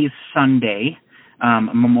currently Sunday,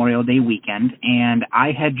 Memorial Day weekend, and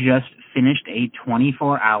I had just finished a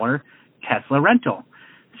 24-hour Tesla rental.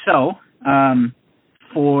 So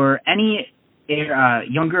for any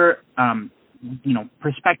younger,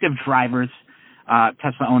 prospective drivers,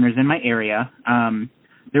 Tesla owners in my area,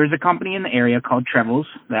 there is a company in the area called Trevels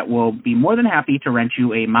that will be more than happy to rent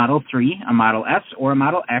you a Model 3, a Model S, or a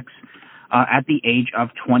Model X at the age of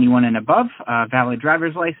 21 and above, valid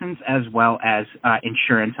driver's license, as well as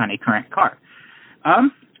insurance on a current car.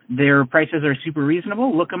 Their prices are super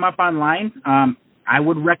reasonable. Look them up online. I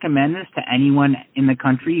would recommend this to anyone in the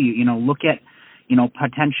country. Look at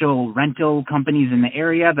potential rental companies in the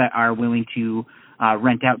area that are willing to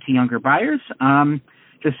rent out to younger buyers.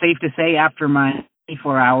 Just safe to say, after my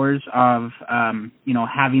 24 hours of,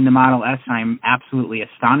 having the Model S, I'm absolutely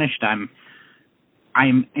astonished. I'm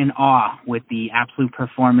in awe with the absolute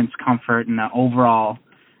performance, comfort, and the overall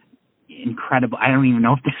incredible, I don't even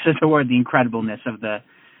know if this is the word, the incredibleness of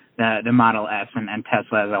the Model S and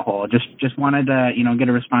Tesla as a whole. Just wanted to, get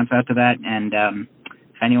a response out to that. And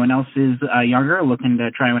if anyone else is younger, looking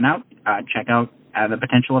to try one out, check out the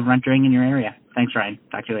potential of renting in your area. Thanks, Ryan.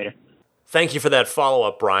 Talk to you later. Thank you for that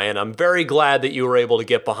follow-up, Brian. I'm very glad that you were able to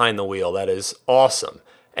get behind the wheel. That is awesome.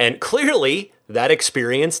 And clearly, that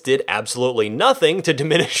experience did absolutely nothing to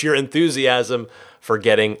diminish your enthusiasm for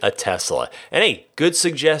getting a Tesla. And hey, good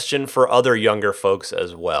suggestion for other younger folks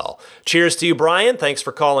as well. Cheers to you, Brian. Thanks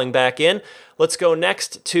for calling back in. Let's go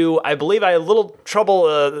next to, I believe I had a little trouble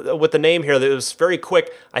with the name here. That was very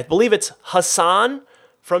quick. I believe it's Hassan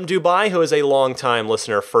from Dubai, who is a long-time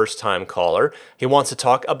listener, first-time caller. He wants to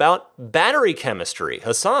talk about battery chemistry.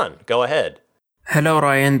 Hassan, go ahead. Hello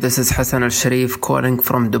Ryan, this is Hassan Al-Sharif calling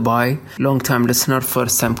from Dubai, long-time listener,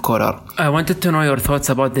 first-time caller. I wanted to know your thoughts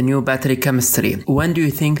about the new battery chemistry. When do you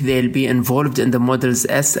think they'll be involved in the Models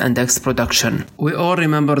S and X production? We all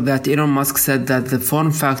remember that Elon Musk said that the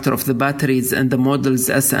form factor of the batteries in the Models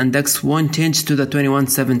S and X won't change to the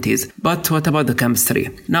 2170s. But what about the chemistry?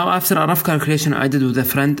 Now, after a rough calculation I did with a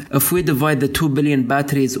friend, if we divide the 2 billion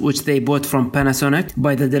batteries which they bought from Panasonic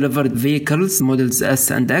by the delivered vehicles, Models S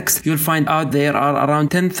and X, you'll find out there are around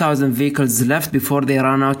 10,000 vehicles left before they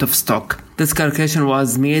run out of stock. This calculation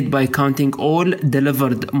was made by counting all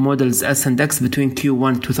delivered Models S and X between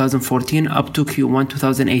Q1 2014 up to Q1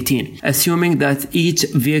 2018, assuming that each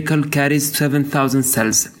vehicle carries 7,000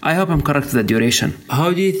 cells. I hope I'm correct with the duration.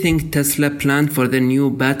 How do you think Tesla planned for the new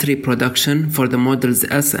battery production for the Models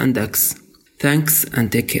S and X? Thanks and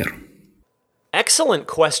take care. Excellent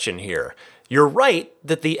question here. You're right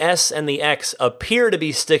that the S and the X appear to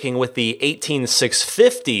be sticking with the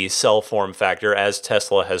 18650 cell form factor, as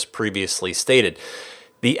Tesla has previously stated.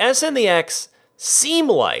 The S and the X seem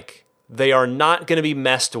like they are not going to be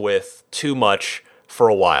messed with too much for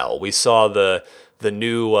a while. We saw the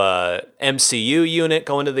new MCU unit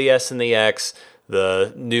go into the S and the X,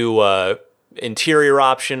 the new interior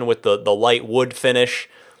option with the light wood finish,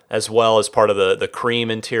 as well as part of the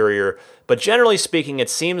cream interior. But generally speaking, it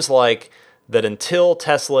seems like that until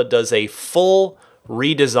Tesla does a full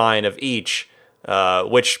redesign of each,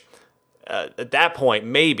 which at that point,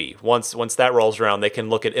 maybe, once that rolls around, they can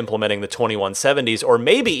look at implementing the 2170s, or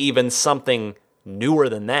maybe even something newer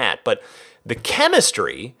than that. But the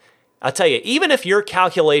chemistry, I'll tell you, even if your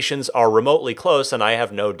calculations are remotely close, and I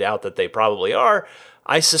have no doubt that they probably are,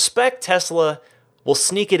 I suspect Tesla will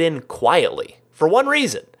sneak it in quietly for one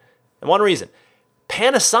reason. And one reason,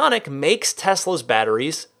 Panasonic makes Tesla's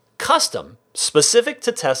batteries custom, specific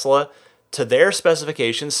to Tesla, to their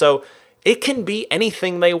specifications, so it can be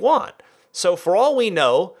anything they want. So for all we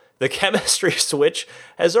know, the chemistry switch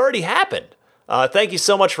has already happened. Thank you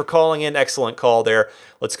so much for calling in. Excellent call there.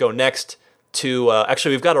 Let's go next to,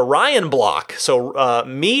 actually, we've got a Ryan block. So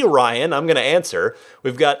Ryan, I'm going to answer.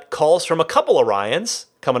 We've got calls from a couple of Ryans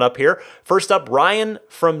coming up here. First up, Ryan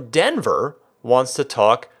from Denver wants to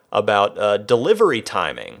talk about delivery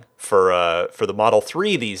timing for the Model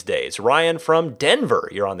 3 these days. Ryan from Denver,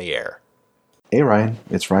 you're on the air. Hey Ryan,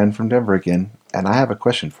 it's Ryan from Denver again, and I have a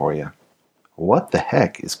question for you. What the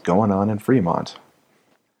heck is going on in Fremont?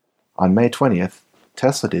 On May 20th,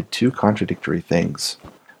 Tesla did two contradictory things.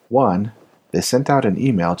 One, they sent out an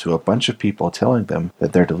email to a bunch of people telling them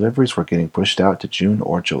that their deliveries were getting pushed out to June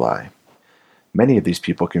or July. Many of these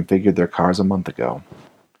people configured their cars a month ago.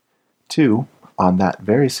 Two, on that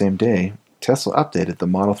very same day, Tesla updated the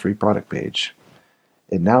Model 3 product page.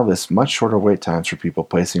 It now lists much shorter wait times for people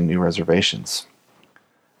placing new reservations.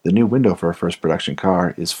 The new window for a first production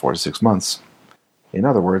car is 4 to 6 months. In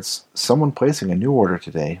other words, someone placing a new order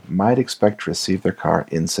today might expect to receive their car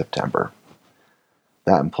in September.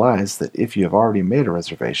 That implies that if you have already made a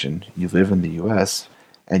reservation, you live in the US,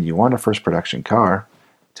 and you want a first production car,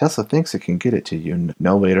 Tesla thinks it can get it to you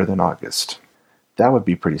no later than August. That would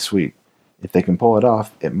be pretty sweet. If they can pull it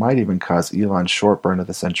off, it might even cause Elon's short burn of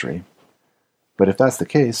the century. But if that's the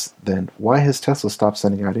case, then why has Tesla stopped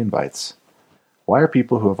sending out invites? Why are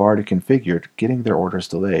people who have already configured getting their orders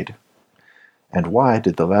delayed? And why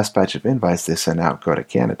did the last batch of invites they sent out go to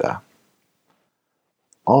Canada?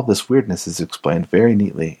 All of this weirdness is explained very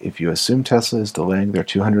neatly if you assume Tesla is delaying their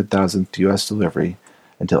 200,000th US delivery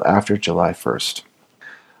until after July 1st.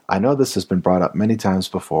 I know this has been brought up many times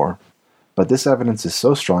before, but this evidence is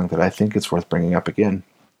so strong that I think it's worth bringing up again.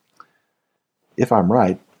 If I'm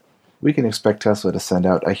right, we can expect Tesla to send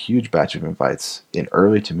out a huge batch of invites in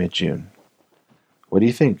early to mid-June. What do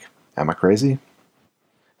you think? Am I crazy?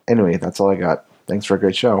 Anyway, that's all I got. Thanks for a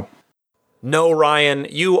great show. No, Ryan,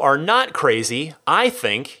 you are not crazy. I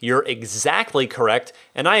think you're exactly correct,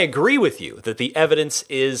 and I agree with you that the evidence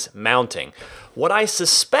is mounting. What I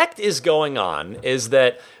suspect is going on is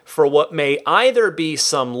that for what may either be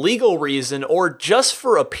some legal reason or just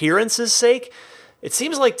for appearance's sake, it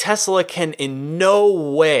seems like Tesla can in no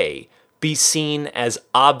way be seen as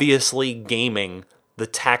obviously gaming the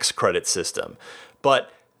tax credit system.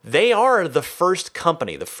 But they are the first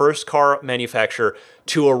company, the first car manufacturer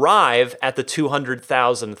to arrive at the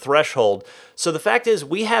 200,000 threshold. So the fact is,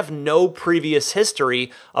 we have no previous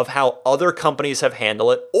history of how other companies have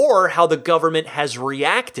handled it or how the government has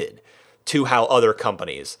reacted to how other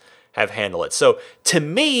companies have handled it. So to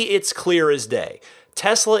me, it's clear as day.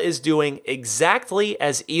 Tesla is doing exactly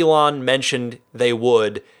as Elon mentioned they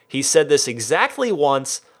would. He said this exactly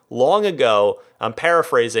once long ago. I'm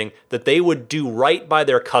paraphrasing, that they would do right by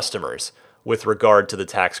their customers with regard to the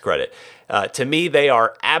tax credit. To me, they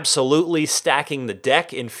are absolutely stacking the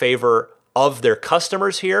deck in favor of their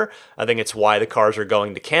customers here. I think it's why the cars are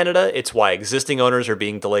going to Canada. It's why existing owners are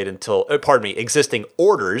being delayed until, existing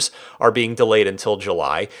orders are being delayed until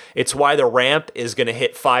July. It's why the ramp is going to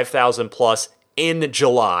hit 5,000 plus in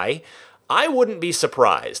July. I wouldn't be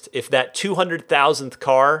surprised if that 200,000th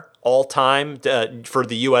car all time for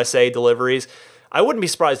the USA deliveries, I wouldn't be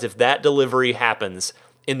surprised if that delivery happens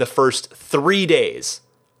in the first 3 days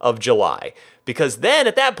of July, because then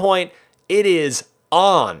at that point, it is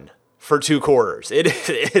on for 2 quarters.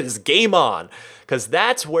 It is game on, because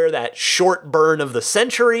that's where that short burn of the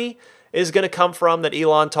century is going to come from that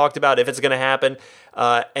Elon talked about, if it's going to happen.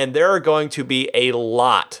 And there are going to be a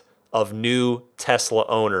lot of new Tesla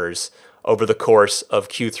owners over the course of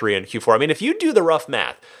Q3 and Q4. I mean, if you do the rough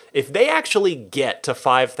math, if they actually get to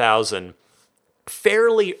 5,000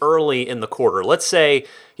 fairly early in the quarter, let's say,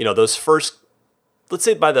 let's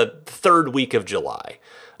say by the 3rd week of July,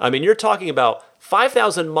 I mean, you're talking about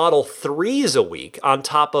 5,000 Model 3s a week on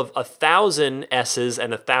top of 1,000 S's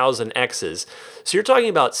and 1,000 X's. So you're talking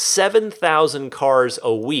about 7,000 cars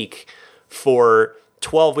a week for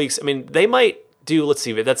 12 weeks. I mean, they might do, let's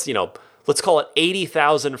see, that's, let's call it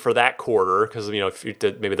 80,000 for that quarter, because, if you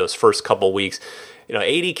did maybe those first couple weeks,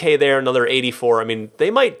 80K there, another 84. I mean, they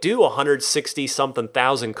might do 160 something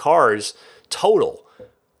thousand cars total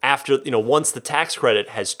after, once the tax credit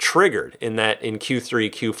has triggered in Q3,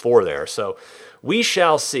 Q4 there. So we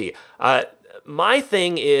shall see. My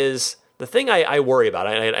thing is, the thing I worry about,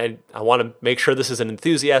 I want to make sure this is an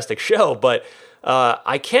enthusiastic show, but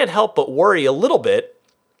I can't help but worry a little bit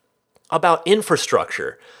about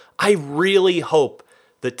infrastructure. I really hope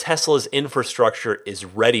that Tesla's infrastructure is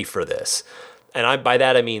ready for this. And by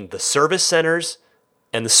that I mean the service centers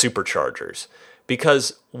and the superchargers.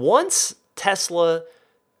 Because once Tesla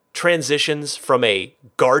transitions from a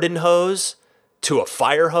garden hose to a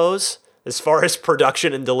fire hose, as far as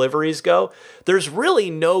production and deliveries go, there's really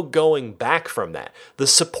no going back from that. The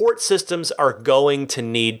support systems are going to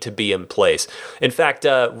need to be in place. In fact,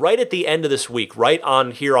 right at the end of this week, right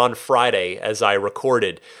on here on Friday, as I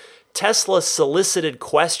recorded, Tesla solicited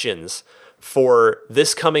questions for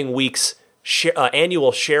this coming week's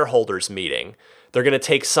annual shareholders meeting. They're going to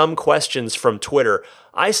take some questions from Twitter.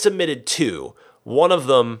 I submitted 2. One of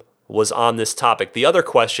them was on this topic. The other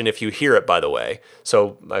question, if you hear it, by the way.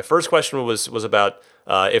 So my first question was about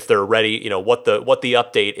if they're ready, what the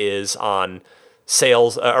update is on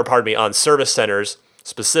sales, on service centers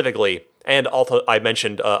specifically, and also I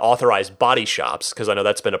mentioned authorized body shops, because I know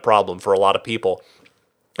that's been a problem for a lot of people.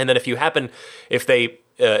 And then if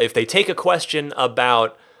they take a question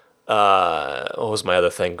about what was my other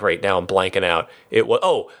thing? Great, now I'm blanking out. It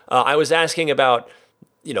was I was asking about,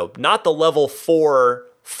 not the level 4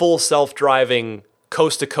 full self-driving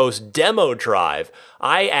coast-to-coast demo drive.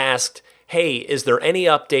 I asked, hey, is there any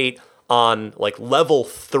update on like level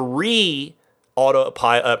 3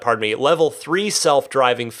 level 3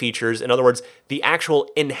 self-driving features? In other words, the actual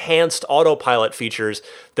enhanced autopilot features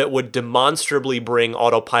that would demonstrably bring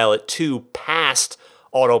Autopilot 2 past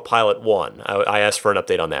Autopilot 1. I asked for an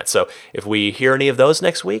update on that. So if we hear any of those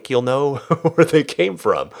next week, you'll know where they came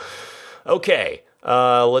from. Okay,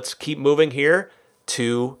 let's keep moving here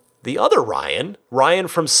to the other Ryan. Ryan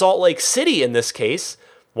from Salt Lake City, in this case,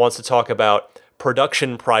 wants to talk about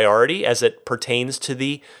production priority as it pertains to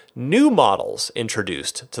the new models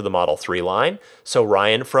introduced to the Model 3 line. So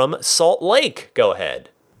Ryan from Salt Lake, go ahead.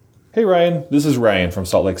 Hey Ryan, this is Ryan from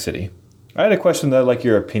Salt Lake City. I had a question that I'd like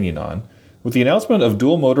your opinion on. With the announcement of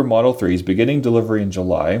dual-motor Model 3s beginning delivery in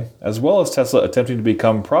July, as well as Tesla attempting to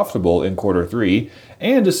become profitable in Q3,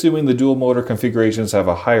 and assuming the dual-motor configurations have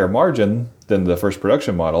a higher margin than the first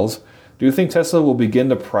production models, do you think Tesla will begin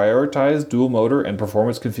to prioritize dual-motor and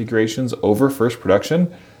performance configurations over first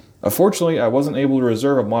production? Unfortunately, I wasn't able to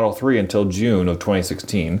reserve a Model 3 until June of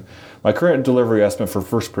 2016. My current delivery estimate for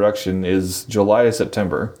first production is July to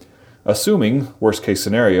September. Assuming, worst case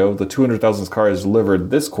scenario, the 200,000th car is delivered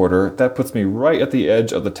this quarter, that puts me right at the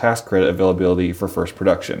edge of the tax credit availability for first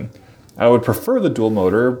production. I would prefer the dual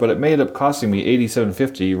motor, but it may end up costing me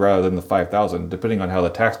 $8,750 rather than the $5,000, depending on how the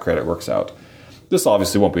tax credit works out. This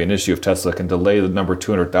obviously won't be an issue if Tesla can delay the number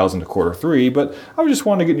 200,000 to Q3, but I just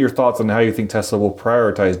want to get your thoughts on how you think Tesla will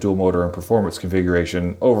prioritize dual motor and performance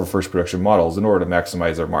configuration over first production models in order to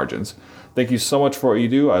maximize their margins. Thank you so much for what you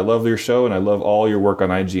do. I love your show, and I love all your work on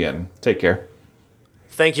IGN. Take care.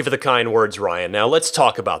 Thank you for the kind words, Ryan. Now, let's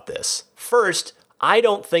talk about this. First, I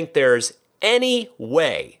don't think there's any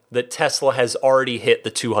way that Tesla has already hit the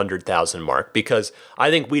 200,000 mark, because I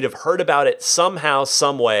think we'd have heard about it somehow,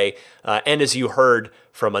 some way. And as you heard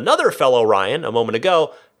from another fellow Ryan a moment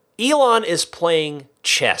ago, Elon is playing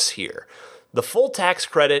chess here. The full tax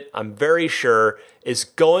credit, I'm very sure, is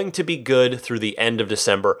going to be good through the end of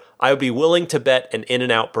December. I would be willing to bet an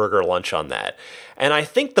In-N-Out burger lunch on that. And I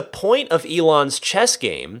think the point of Elon's chess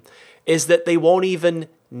game is that they won't even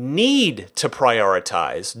need to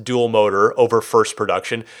prioritize dual motor over first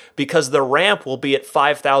production, because the ramp will be at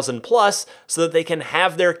 5,000 plus so that they can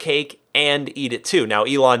have their cake and eat it too. Now,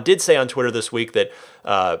 Elon did say on Twitter this week that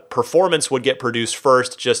performance would get produced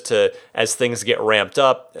first, just to, as things get ramped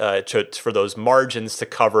up, for those margins to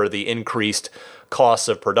cover the increased costs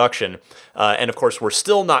of production. And of course, we're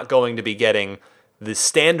still not going to be getting the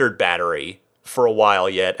standard battery for a while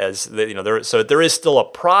yet, so there is still a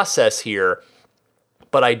process here.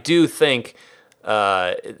 But I do think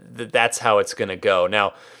that's how it's going to go.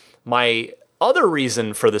 Now, my other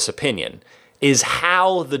reason for this opinion is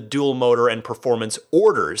how the dual motor and performance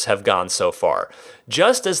orders have gone so far.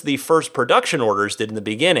 Just as the first production orders did in the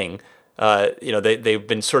beginning, they've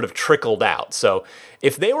been sort of trickled out. So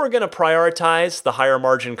if they were going to prioritize the higher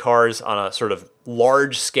margin cars on a sort of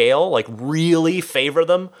large scale, like really favor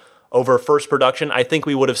them over first production, I think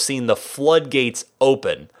we would have seen the floodgates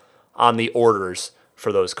open on the orders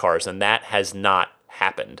for those cars, and that has not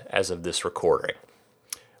happened as of this recording.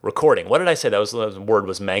 What did I say? The word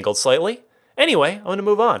was mangled slightly. Anyway, I'm going to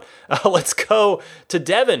move on. Let's go to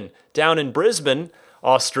Devin down in Brisbane,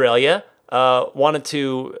 Australia. Wanted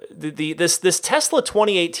to this Tesla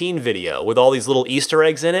 2018 video with all these little Easter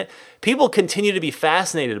eggs in it. People continue to be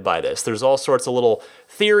fascinated by this. There's all sorts of little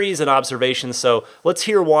theories and observations. So let's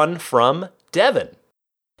hear one from Devin.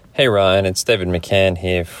 Hey Ryan, it's David McCann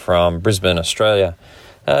here from Brisbane, Australia.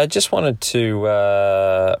 Just wanted to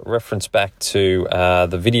reference back to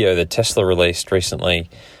the video that Tesla released recently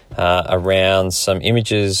around some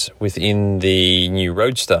images within the new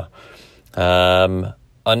Roadster.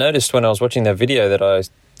 I noticed when I was watching that video that I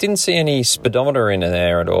didn't see any speedometer in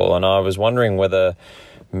there at all, and I was wondering whether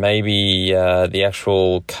maybe the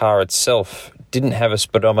actual car itself didn't have a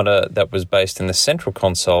speedometer that was based in the central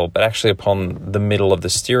console, but actually upon the middle of the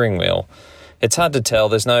steering wheel. It's hard to tell.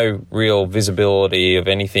 There's no real visibility of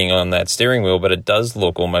anything on that steering wheel, but it does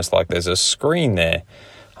look almost like there's a screen there.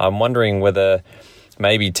 I'm wondering whether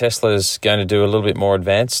maybe Tesla's going to do a little bit more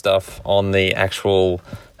advanced stuff on the actual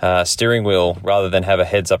steering wheel rather than have a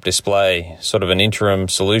heads-up display, sort of an interim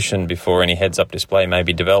solution before any heads-up display may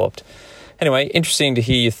be developed. Anyway, interesting to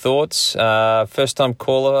hear your thoughts. First-time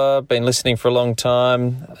caller, been listening for a long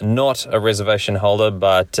time. Not a reservation holder,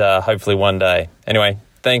 but hopefully one day. Anyway,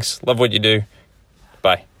 thanks. Love what you do.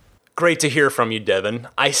 Bye. Great to hear from you, Devin.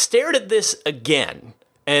 I stared at this again,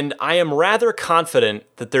 and I am rather confident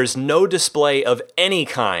that there's no display of any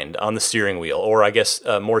kind on the steering wheel, or I guess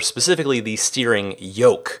more specifically the steering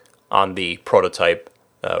yoke on the prototype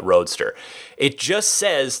Roadster. It just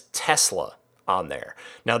says Tesla on there.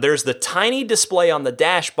 Now there's the tiny display on the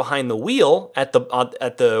dash behind the wheel at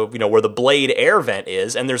the where the blade air vent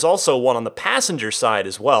is, and there's also one on the passenger side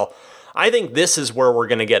as well. I think this is where we're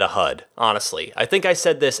going to get a HUD, honestly. I think I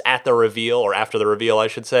said this at the reveal, or after the reveal, I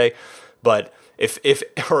should say. But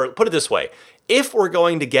or put it this way, if we're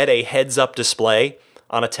going to get a heads-up display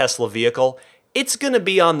on a Tesla vehicle, it's going to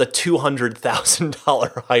be on the $200,000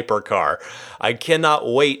 hypercar. I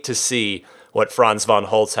cannot wait to see what Franz von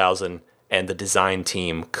Holzhausen and the design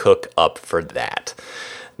team cook up for that.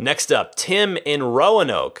 Next up, Tim in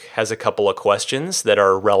Roanoke has a couple of questions that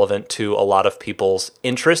are relevant to a lot of people's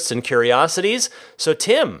interests and curiosities. So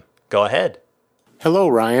Tim, go ahead. Hello,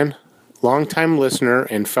 Ryan. Longtime listener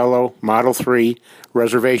and fellow Model 3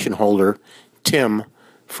 reservation holder, Tim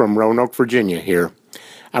from Roanoke, Virginia here.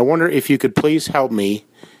 I wonder if you could please help me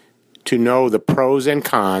to know the pros and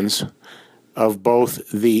cons of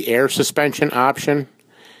both the air suspension option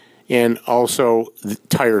and also the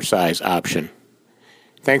tire size option.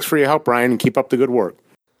 Thanks for your help, Ryan, and keep up the good work.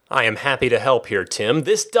 I am happy to help here, Tim.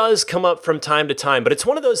 This does come up from time to time, but it's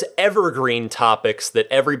one of those evergreen topics that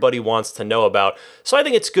everybody wants to know about, so I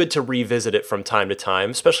think it's good to revisit it from time to time,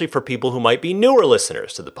 especially for people who might be newer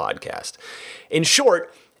listeners to the podcast. In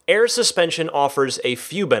short, air suspension offers a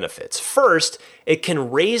few benefits. First, it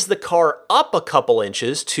can raise the car up a couple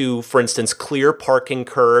inches to, for instance, clear parking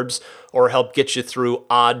curbs or help get you through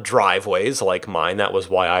odd driveways like mine. That was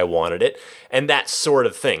why I wanted it, and that sort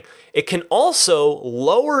of thing. It can also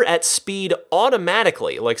lower at speed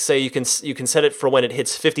automatically. Like say you can set it for when it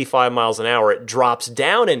hits 55 miles an hour, it drops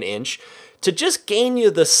down an inch to just gain you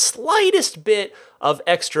the slightest bit of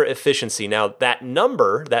extra efficiency. Now that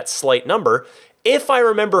number, that slight number, if I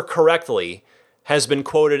remember correctly, has been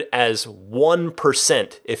quoted as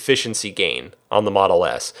 1% efficiency gain on the Model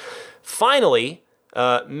S. Finally,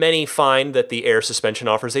 many find that the air suspension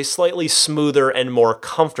offers a slightly smoother and more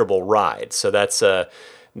comfortable ride. So that's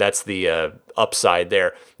the upside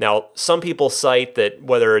there. Now, some people cite that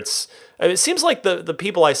whether it seems like the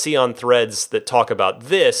people I see on threads that talk about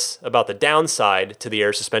this, about the downside to the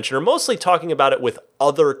air suspension, are mostly talking about it with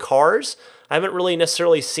other cars. I haven't really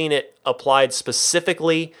necessarily seen it applied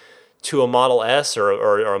specifically to a Model S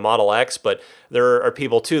or a Model X, but there are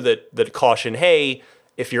people too that caution, hey,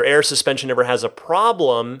 if your air suspension ever has a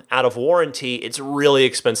problem out of warranty, it's really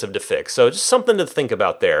expensive to fix. So just something to think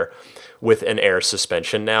about there with an air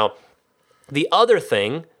suspension. Now, the other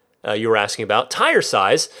thing you were asking about, tire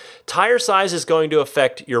size. Tire size is going to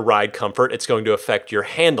affect your ride comfort. It's going to affect your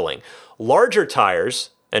handling. Larger tires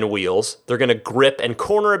and wheels, they're going to grip and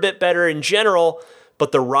corner a bit better in general,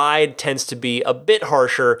 but the ride tends to be a bit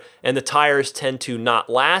harsher, and the tires tend to not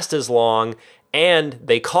last as long, and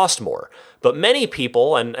they cost more. But many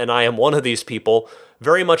people, and I am one of these people,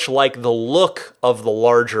 very much like the look of the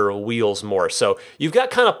larger wheels more. So you've got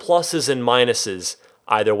kind of pluses and minuses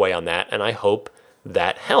either way on that, and I hope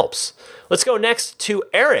that helps. Let's go next to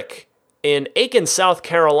Eric in Aiken, South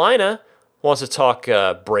Carolina. Wants to talk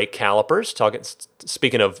brake calipers.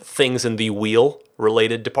 Speaking of things in the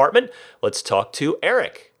wheel-related department, let's talk to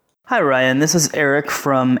Eric. Hi, Ryan. This is Eric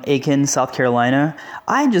from Aiken, South Carolina.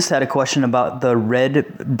 I just had a question about the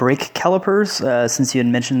red brake calipers, since you had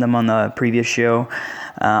mentioned them on the previous show.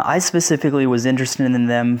 I specifically was interested in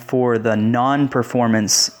them for the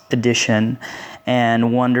non-performance edition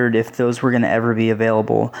and wondered if those were going to ever be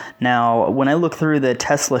available. Now, when I look through the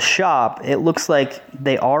Tesla shop, it looks like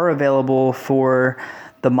they are available for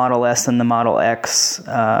the Model S and the Model X.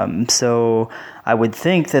 So I would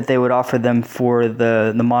think that they would offer them for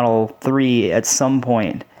the Model 3 at some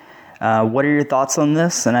point. What are your thoughts on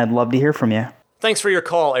this? And I'd love to hear from you. Thanks for your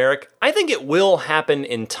call, Eric. I think it will happen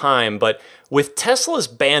in time, but with Tesla's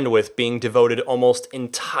bandwidth being devoted almost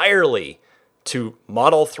entirely to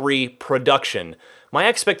Model 3 production, my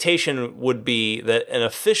expectation would be that an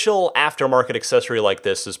official aftermarket accessory like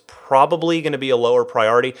this is probably going to be a lower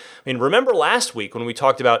priority. I mean, remember last week when we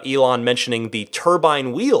talked about Elon mentioning the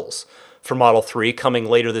turbine wheels for Model 3 coming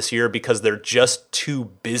later this year because they're just too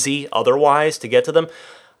busy otherwise to get to them?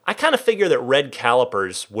 I kind of figure that red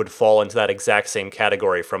calipers would fall into that exact same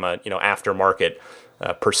category from a aftermarket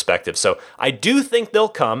perspective. So I do think they'll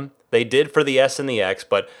come. They did for the S and the X,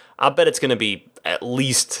 but I'll bet it's going to be at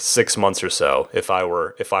least 6 months or so if I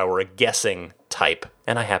were a guessing type,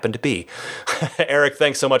 and I happen to be. Eric,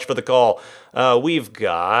 thanks so much for the call. We've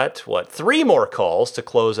got 3 more calls to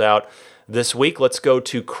close out this week. Let's go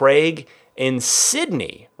to Craig in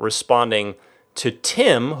Sydney responding to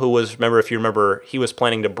Tim, who was, if you remember, he was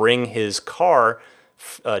planning to bring his car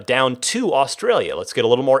down to Australia. Let's get a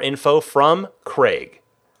little more info from Craig.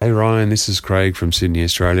 Hey Ryan, this is Craig from Sydney,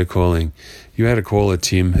 Australia calling. You had a caller,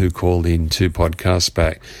 Tim, who called in 2 podcasts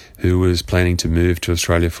back, who was planning to move to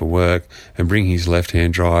Australia for work and bring his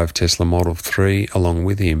left-hand drive Tesla Model 3 along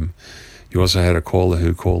with him. You also had a caller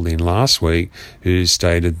who called in last week who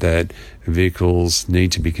stated that vehicles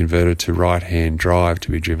need to be converted to right-hand drive to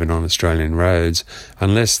be driven on Australian roads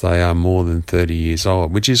unless they are more than 30 years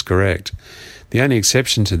old, which is correct. The only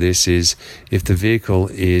exception to this is if the vehicle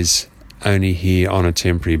is only here on a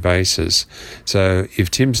temporary basis. So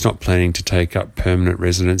if Tim's not planning to take up permanent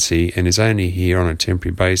residency and is only here on a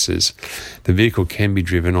temporary basis, the vehicle can be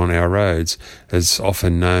driven on our roads, as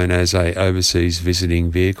often known as a overseas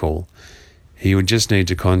visiting vehicle. He would just need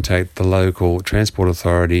to contact the local transport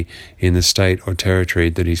authority in the state or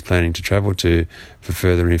territory that he's planning to travel to for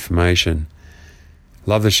further information.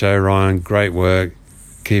 Love the show, Ryan. Great work.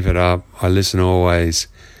 Keep it up. I listen always.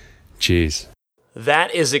 Cheers.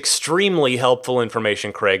 That is extremely helpful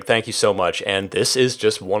information, Craig. Thank you so much. And this is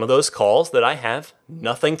just one of those calls that I have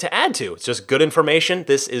nothing to add to. It's just good information.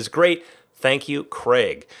 This is great. Thank you,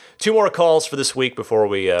 Craig. 2 more calls for this week before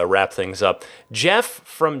we wrap things up. Jeff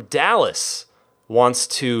from Dallas wants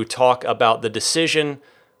to talk about the decision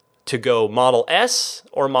to go Model S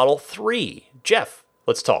or Model 3. Jeff,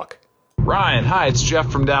 let's talk. Ryan, hi, it's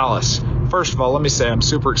Jeff from Dallas. First of all, let me say I'm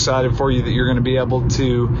super excited for you that you're going to be able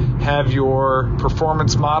to have your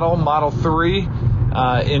performance model, Model 3,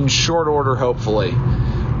 in short order, hopefully.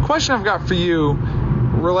 Question I've got for you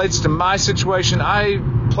relates to my situation. I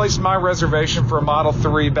placed my reservation for a Model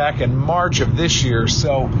 3 back in March of this year,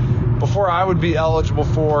 so before I would be eligible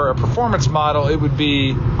for a performance model, it would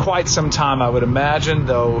be quite some time, I would imagine,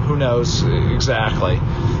 though who knows exactly.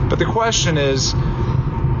 But the question is,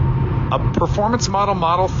 a performance model,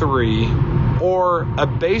 Model 3, or a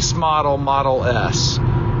base model, Model S?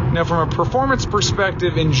 Now, from a performance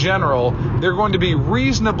perspective in general, they're going to be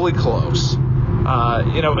reasonably close.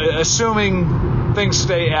 Assuming things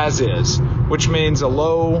stay as is, which means a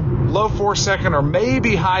low 4-second or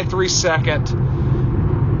maybe high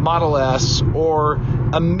 3-second Model S or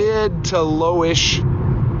a mid to lowish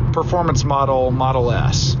performance model, Model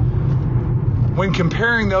S. When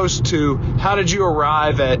comparing those two, how did you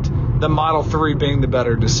arrive at the Model 3 being the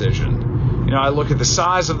better decision? I look at the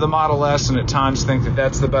size of the Model S and at times think that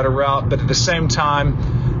that's the better route, but at the same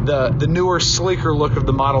time, the newer, sleeker look of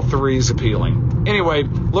the Model 3 is appealing. Anyway,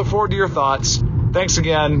 look forward to your thoughts. Thanks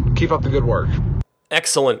again. Keep up the good work.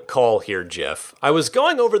 Excellent call here, Jeff. I was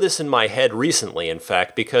going over this in my head recently, in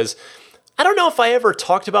fact, because I don't know if I ever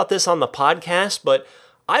talked about this on the podcast, but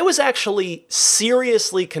I was actually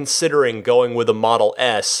seriously considering going with a Model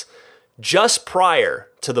S just prior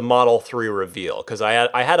to the Model 3 reveal, because I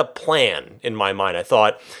had a plan in my mind. I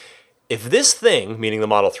thought, if this thing, meaning the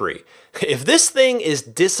Model 3, if this thing is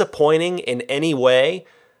disappointing in any way,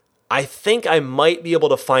 I think I might be able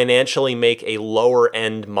to financially make a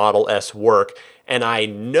lower-end Model S work, and I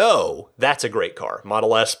know that's a great car.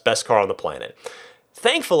 Model S, best car on the planet.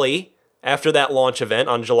 Thankfully, after that launch event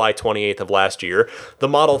on July 28th of last year, the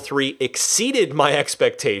Model 3 exceeded my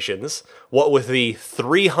expectations, what with the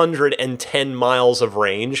 310 miles of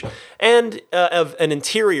range and of an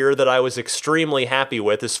interior that I was extremely happy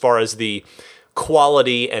with as far as the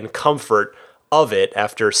quality and comfort of it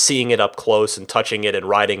after seeing it up close and touching it and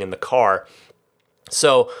riding in the car.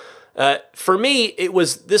 So for me,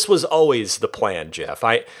 this was always the plan, Jeff.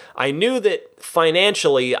 I knew that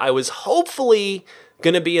financially I was hopefully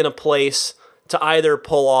going to be in a place to either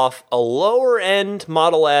pull off a lower end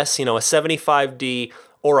Model S, a 75D,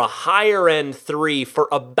 or a higher end 3 for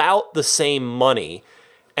about the same money.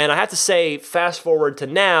 And I have to say, fast forward to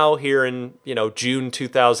now, here in June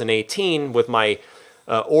 2018, with my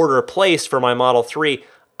order placed for my Model 3,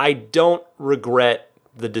 I don't regret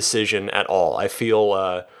the decision at all. I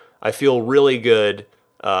feel really good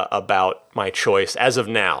about my choice as of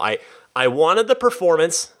now. I wanted the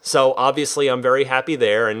performance, so obviously I'm very happy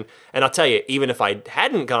there. And I'll tell you, even if I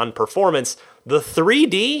hadn't gone performance, the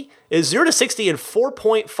 3D is 0 to 60 in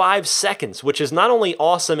 4.5 seconds, which is not only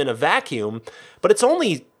awesome in a vacuum, but it's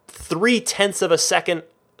only 0.3 of a second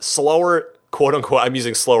slower, quote unquote, I'm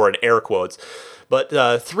using slower in air quotes, but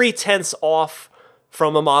 0.3 off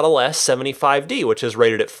from a Model S 75D, which is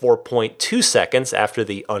rated at 4.2 seconds after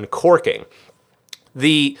the uncorking.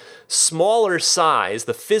 The smaller size,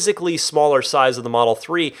 the physically smaller size of the Model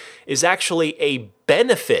 3 is actually a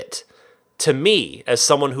benefit to me as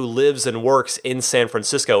someone who lives and works in San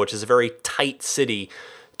Francisco, which is a very tight city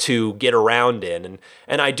to get around in.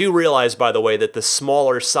 And I do realize, by the way, that the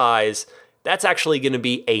smaller size that's actually going to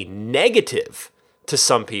be a negative to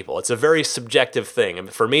some people. It's a very subjective thing.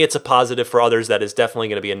 And for me, it's a positive. For others, that is definitely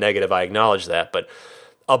going to be a negative. I acknowledge that. But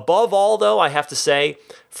above all, though, I have to say,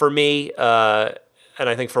 for me, and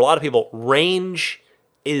I think for a lot of people, range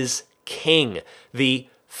is king. The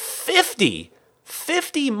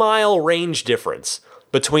 50-mile range difference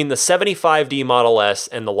between the 75D Model S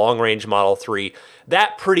and the long-range Model 3,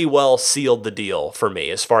 that pretty well sealed the deal for me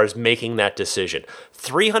as far as making that decision.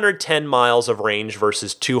 310 miles of range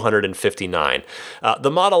versus 259.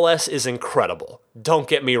 The Model S is incredible. Don't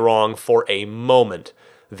get me wrong for a moment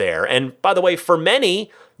there. And by the way, for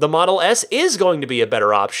many, the Model S is going to be a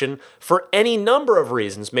better option for any number of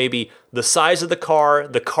reasons. Maybe the size of the car,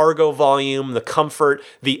 the cargo volume, the comfort,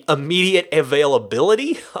 the immediate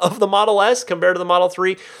availability of the Model S compared to the Model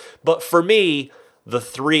 3. But for me, the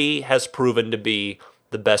 3 has proven to be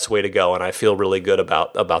the best way to go, and I feel really good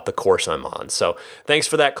about the course I'm on. So thanks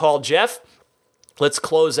for that call, Jeff. Let's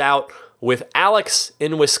close out with Alex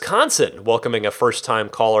in Wisconsin, welcoming a first-time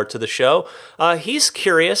caller to the show. He's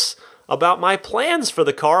curious about my plans for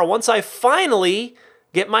the car once I finally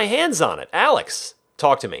get my hands on it. Alex,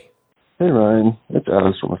 talk to me. Hey Ryan, it's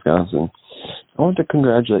Alex from Wisconsin. I want to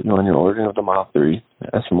congratulate you on your ordering of the Model 3.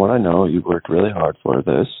 As from what I know, you've worked really hard for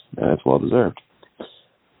this, and it's well deserved.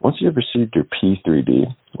 Once you have received your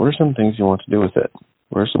P3D, what are some things you want to do with it?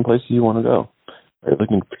 Where are some places you want to go? Are you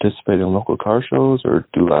looking to participate in local car shows or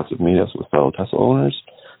do lots of meetups with fellow Tesla owners?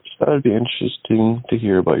 Just thought it'd be interesting to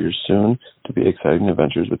hear about your soon-to-be exciting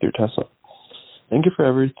adventures with your Tesla. Thank you for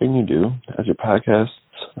everything you do, as your podcasts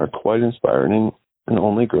are quite inspiring and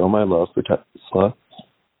only grow my love for Tesla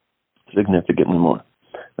significantly more.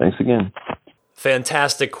 Thanks again.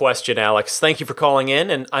 Fantastic question, Alex. Thank you for calling in,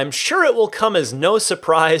 and I'm sure it will come as no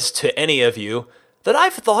surprise to any of you that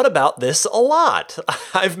I've thought about this a lot.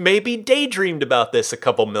 I've maybe daydreamed about this a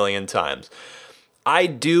couple million times. I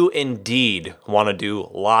do indeed want to do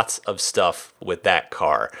lots of stuff with that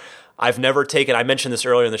car. I've never taken, I mentioned this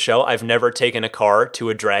earlier in the show, I've never taken a car to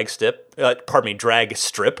a drag strip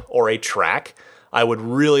or a track. I would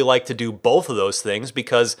really like to do both of those things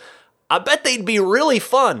because I bet they'd be really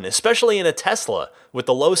fun, especially in a Tesla with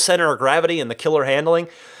the low center of gravity and the killer handling.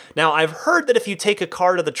 Now, I've heard that if you take a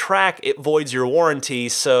car to the track, it voids your warranty,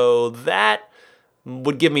 so that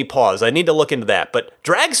would give me pause. I need to look into that. But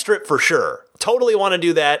drag strip for sure. Totally want to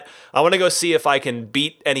do that. I want to go see if I can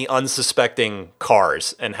beat any unsuspecting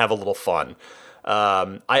cars and have a little fun.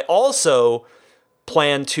 I also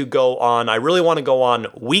plan to I really want to go on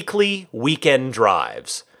weekly weekend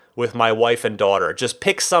drives with my wife and daughter. Just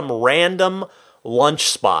pick some random lunch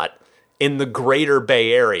spot in the greater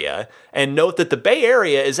Bay Area. And note that the Bay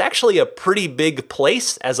Area is actually a pretty big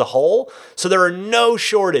place as a whole, so there are no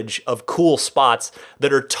shortage of cool spots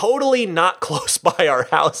that are totally not close by our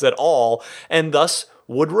house at all, and thus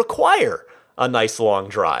would require a nice long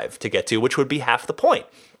drive to get to, which would be half the point.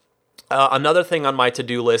 Another thing on my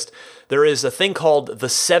to-do list, there is a thing called the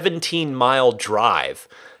 17-mile drive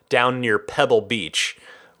down near Pebble Beach,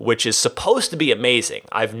 which is supposed to be amazing.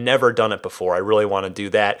 I've never done it before. I really want to do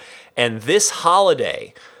that. And this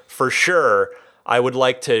holiday, for sure, I would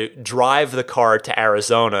like to drive the car to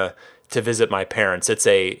Arizona to visit my parents. It's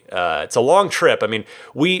a long trip. I mean,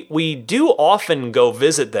 we do often go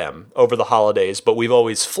visit them over the holidays, but we've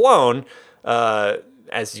always flown.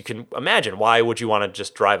 As you can imagine, why would you want to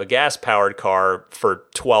just drive a gas-powered car for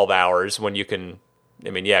 12 hours when you can? I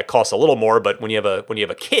mean, yeah, it costs a little more, but when you have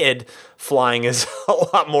a kid, flying is a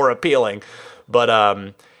lot more appealing.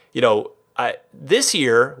 But this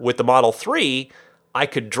year with the Model 3, I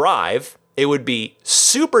could drive. It would be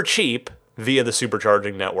super cheap via the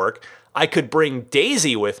supercharging network. I could bring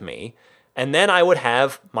Daisy with me, and then I would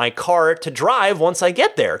have my car to drive once I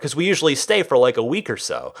get there, because we usually stay for like a week or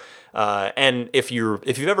so. And if you've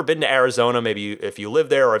ever been to Arizona, maybe if you live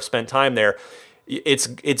there or have spent time there,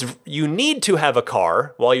 you need to have a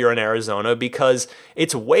car while you're in Arizona because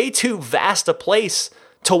it's way too vast a place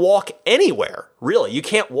to walk anywhere. Really, you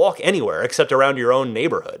can't walk anywhere except around your own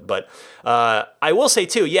neighborhood. But I will say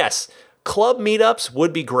too, yes, club meetups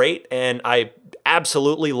would be great, and I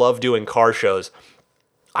absolutely love doing car shows.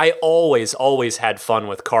 I always had fun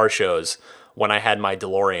with car shows when I had my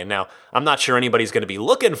DeLorean. Now, I'm not sure anybody's going to be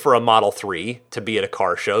looking for a Model 3 to be at a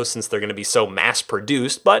car show since they're going to be so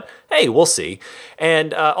mass-produced, but hey, we'll see.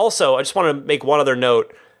 And also, I just want to make one other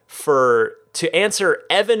note to answer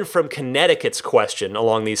Evan from Connecticut's question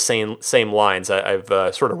along these same lines. I've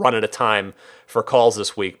sort of run out of time for calls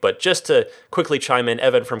this week, but just to quickly chime in,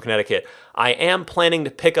 Evan from Connecticut, I am planning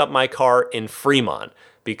to pick up my car in Fremont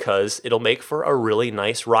because it'll make for a really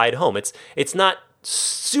nice ride home. It's not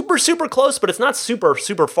super, super close, but it's not super,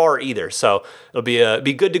 super far either. So it'll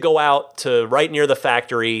be good to go out to right near the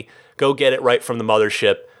factory, go get it right from the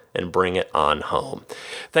mothership, and bring it on home.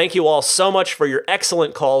 Thank you all so much for your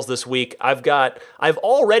excellent calls this week. I've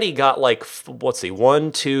already got like, let's see,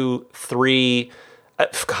 1, 2, 3,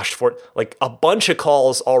 like a bunch of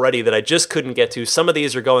calls already that I just couldn't get to. Some of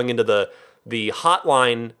these are going into the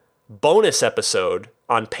hotline bonus episode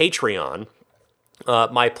on Patreon.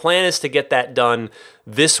 My plan is to get that done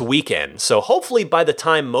this weekend. So hopefully by the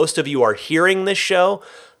time most of you are hearing this show,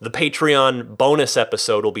 the Patreon bonus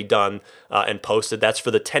episode will be done and posted. That's for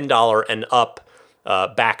the $10 and up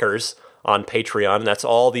backers on Patreon. And that's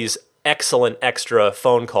all these excellent extra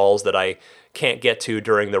phone calls that I can't get to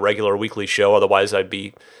during the regular weekly show. Otherwise, I'd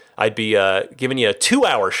be giving you a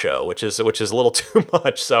 2-hour show, which is a little too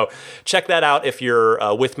much. So check that out if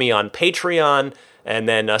you're with me on Patreon. And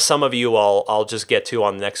then some of you I'll just get to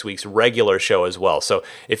on next week's regular show as well. So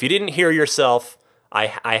if you didn't hear yourself, I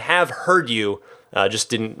have heard you, just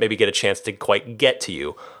didn't maybe get a chance to quite get to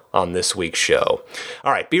you on this week's show.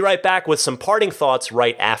 All right, be right back with some parting thoughts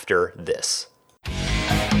right after this.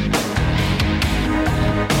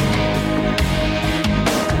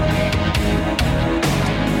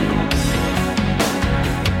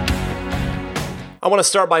 I want to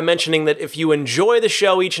start by mentioning that if you enjoy the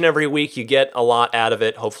show each and every week, you get a lot out of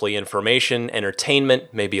it, hopefully information,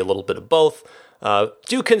 entertainment, maybe a little bit of both.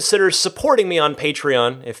 Do consider supporting me on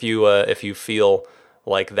Patreon if you feel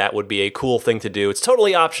like that would be a cool thing to do. It's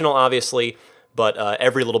totally optional, obviously, but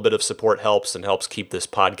every little bit of support helps and helps keep this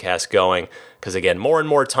podcast going. Because again, more and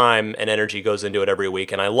more time and energy goes into it every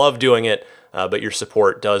week, and I love doing it. But your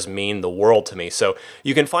support does mean the world to me. So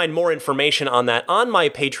you can find more information on that on my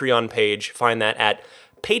Patreon page. Find that at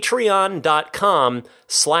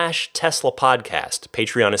patreon.com/Tesla Podcast.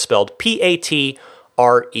 Patreon is spelled Patreon.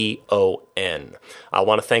 I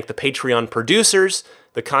want to thank the Patreon producers,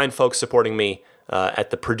 the kind folks supporting me at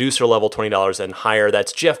the producer level, $20 and higher.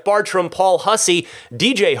 That's Jeff Bartram, Paul Hussey,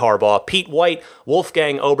 DJ Harbaugh, Pete White,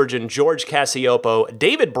 Wolfgang Obergen, George Cassiopo,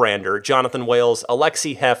 David Brander, Jonathan Wales,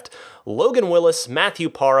 Alexi Heft, Logan Willis, Matthew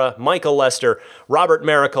Parra, Michael Lester, Robert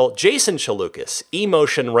Miracle, Jason Chalukas,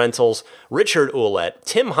 Emotion Rentals, Richard Ouellette,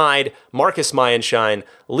 Tim Hyde, Marcus Mayenschein,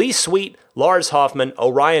 Lee Sweet, Lars Hoffman,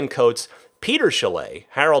 Orion Coates, Peter Chalet,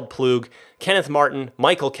 Harold Plug, Kenneth Martin,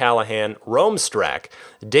 Michael Callahan, Rome Strack,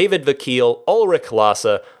 David Vakil, Ulrich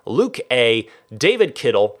Lassa, Luke A., David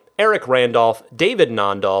Kittle, Eric Randolph, David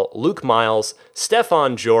Nondahl, Luke Miles,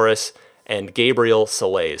 Stefan Joris, and Gabriel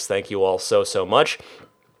Salays. Thank you all so, so much.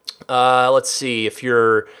 Let's see, if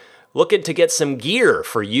you're looking to get some gear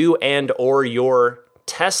for you and or your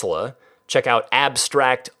Tesla, check out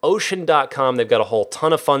abstractocean.com. They've got a whole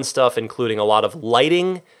ton of fun stuff, including a lot of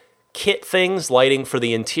lighting kit things, lighting for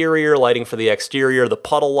the interior, lighting for the exterior. The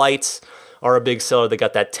puddle lights are a big seller. They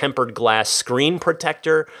got that tempered glass screen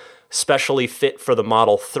protector, specially fit for the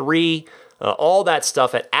Model 3. All that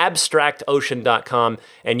stuff at abstractocean.com,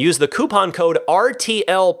 and use the coupon code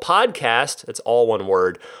RTL Podcast. That's all one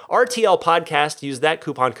word. RTL Podcast. Use that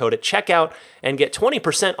coupon code at checkout and get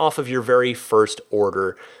 20% off of your very first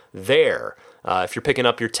order there. If you're picking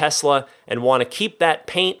up your Tesla and want to keep that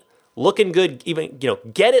paint looking good, even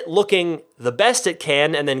get it looking the best it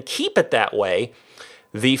can, and then keep it that way,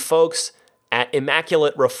 the folks at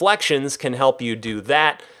Immaculate Reflections can help you do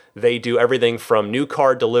that. They do everything from new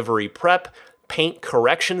car delivery prep, paint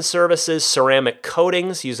correction services, ceramic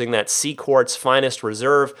coatings using that C-Quartz Finest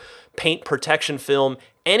Reserve, paint protection film,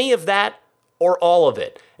 any of that or all of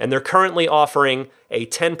it. And they're currently offering a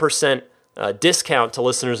 10% discount to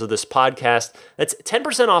listeners of this podcast. That's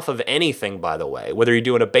 10% off of anything, by the way, whether you're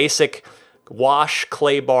doing a basic wash,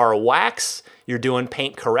 clay bar, wax, you're doing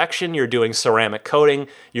paint correction, you're doing ceramic coating,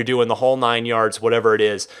 you're doing the whole 9 yards, whatever it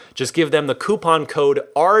is. Just give them the coupon code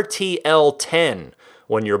RTL10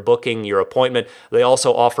 when you're booking your appointment. They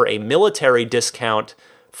also offer a military discount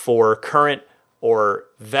for current or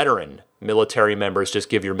veteran military members. Just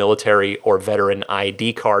give your military or veteran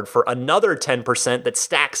ID card for another 10% that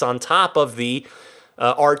stacks on top of the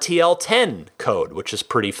RTL10 code, which is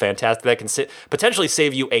pretty fantastic. That can potentially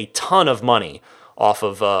save you a ton of money off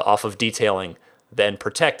of detailing, then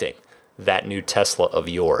protecting that new Tesla of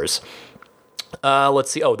yours.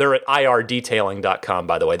 Let's see. Oh, they're at irdetailing.com,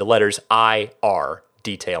 by the way. The letters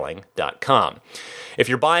irdetailing.com. If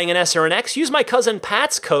you're buying an S or an X, use my cousin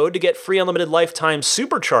Pat's code to get free unlimited lifetime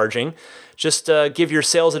supercharging. Just give your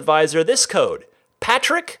sales advisor this code,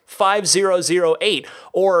 Patrick5008.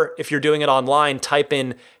 Or if you're doing it online, type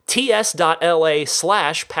in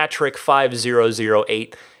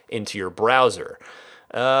ts.la/Patrick5008 into your browser.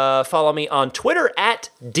 Follow me on Twitter at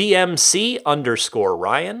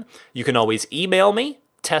DMC_Ryan. You can always email me,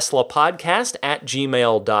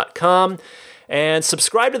 teslapodcast@gmail.com. And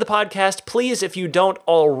subscribe to the podcast, please, if you don't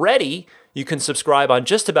already. You can subscribe on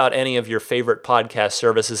just about any of your favorite podcast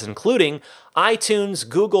services, including iTunes,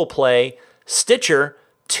 Google Play, Stitcher,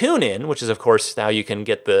 TuneIn, which is, of course, how you can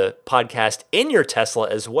get the podcast in your Tesla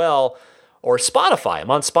as well, or Spotify. I'm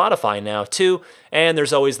on Spotify now, too. And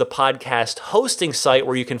there's always the podcast hosting site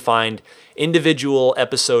where you can find individual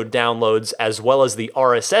episode downloads as well as the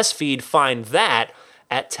RSS feed. Find that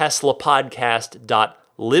at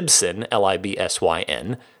teslapodcast.libsyn,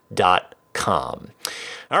 LIBSYN.com.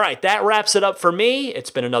 All right, that wraps it up for me.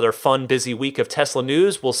 It's been another fun, busy week of Tesla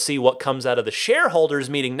news. We'll see what comes out of the shareholders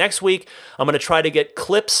meeting next week. I'm going to try to get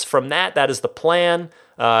clips from that. That is the plan.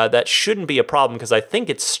 That shouldn't be a problem because I think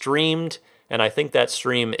it's streamed, and I think that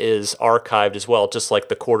stream is archived as well, just like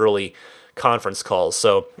the quarterly conference calls.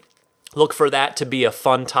 So look for that to be a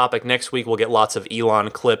fun topic next week. We'll get lots of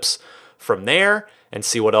Elon clips from there and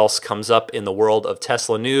see what else comes up in the world of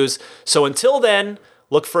Tesla news. So until then,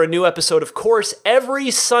 look for a new episode, of course, every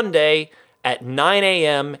Sunday at 9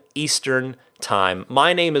 a.m. Eastern Time.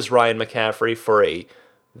 My name is Ryan McCaffrey for a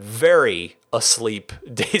very asleep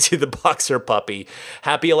Daisy the Boxer puppy.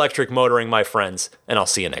 Happy electric motoring, my friends, and I'll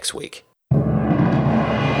see you next week.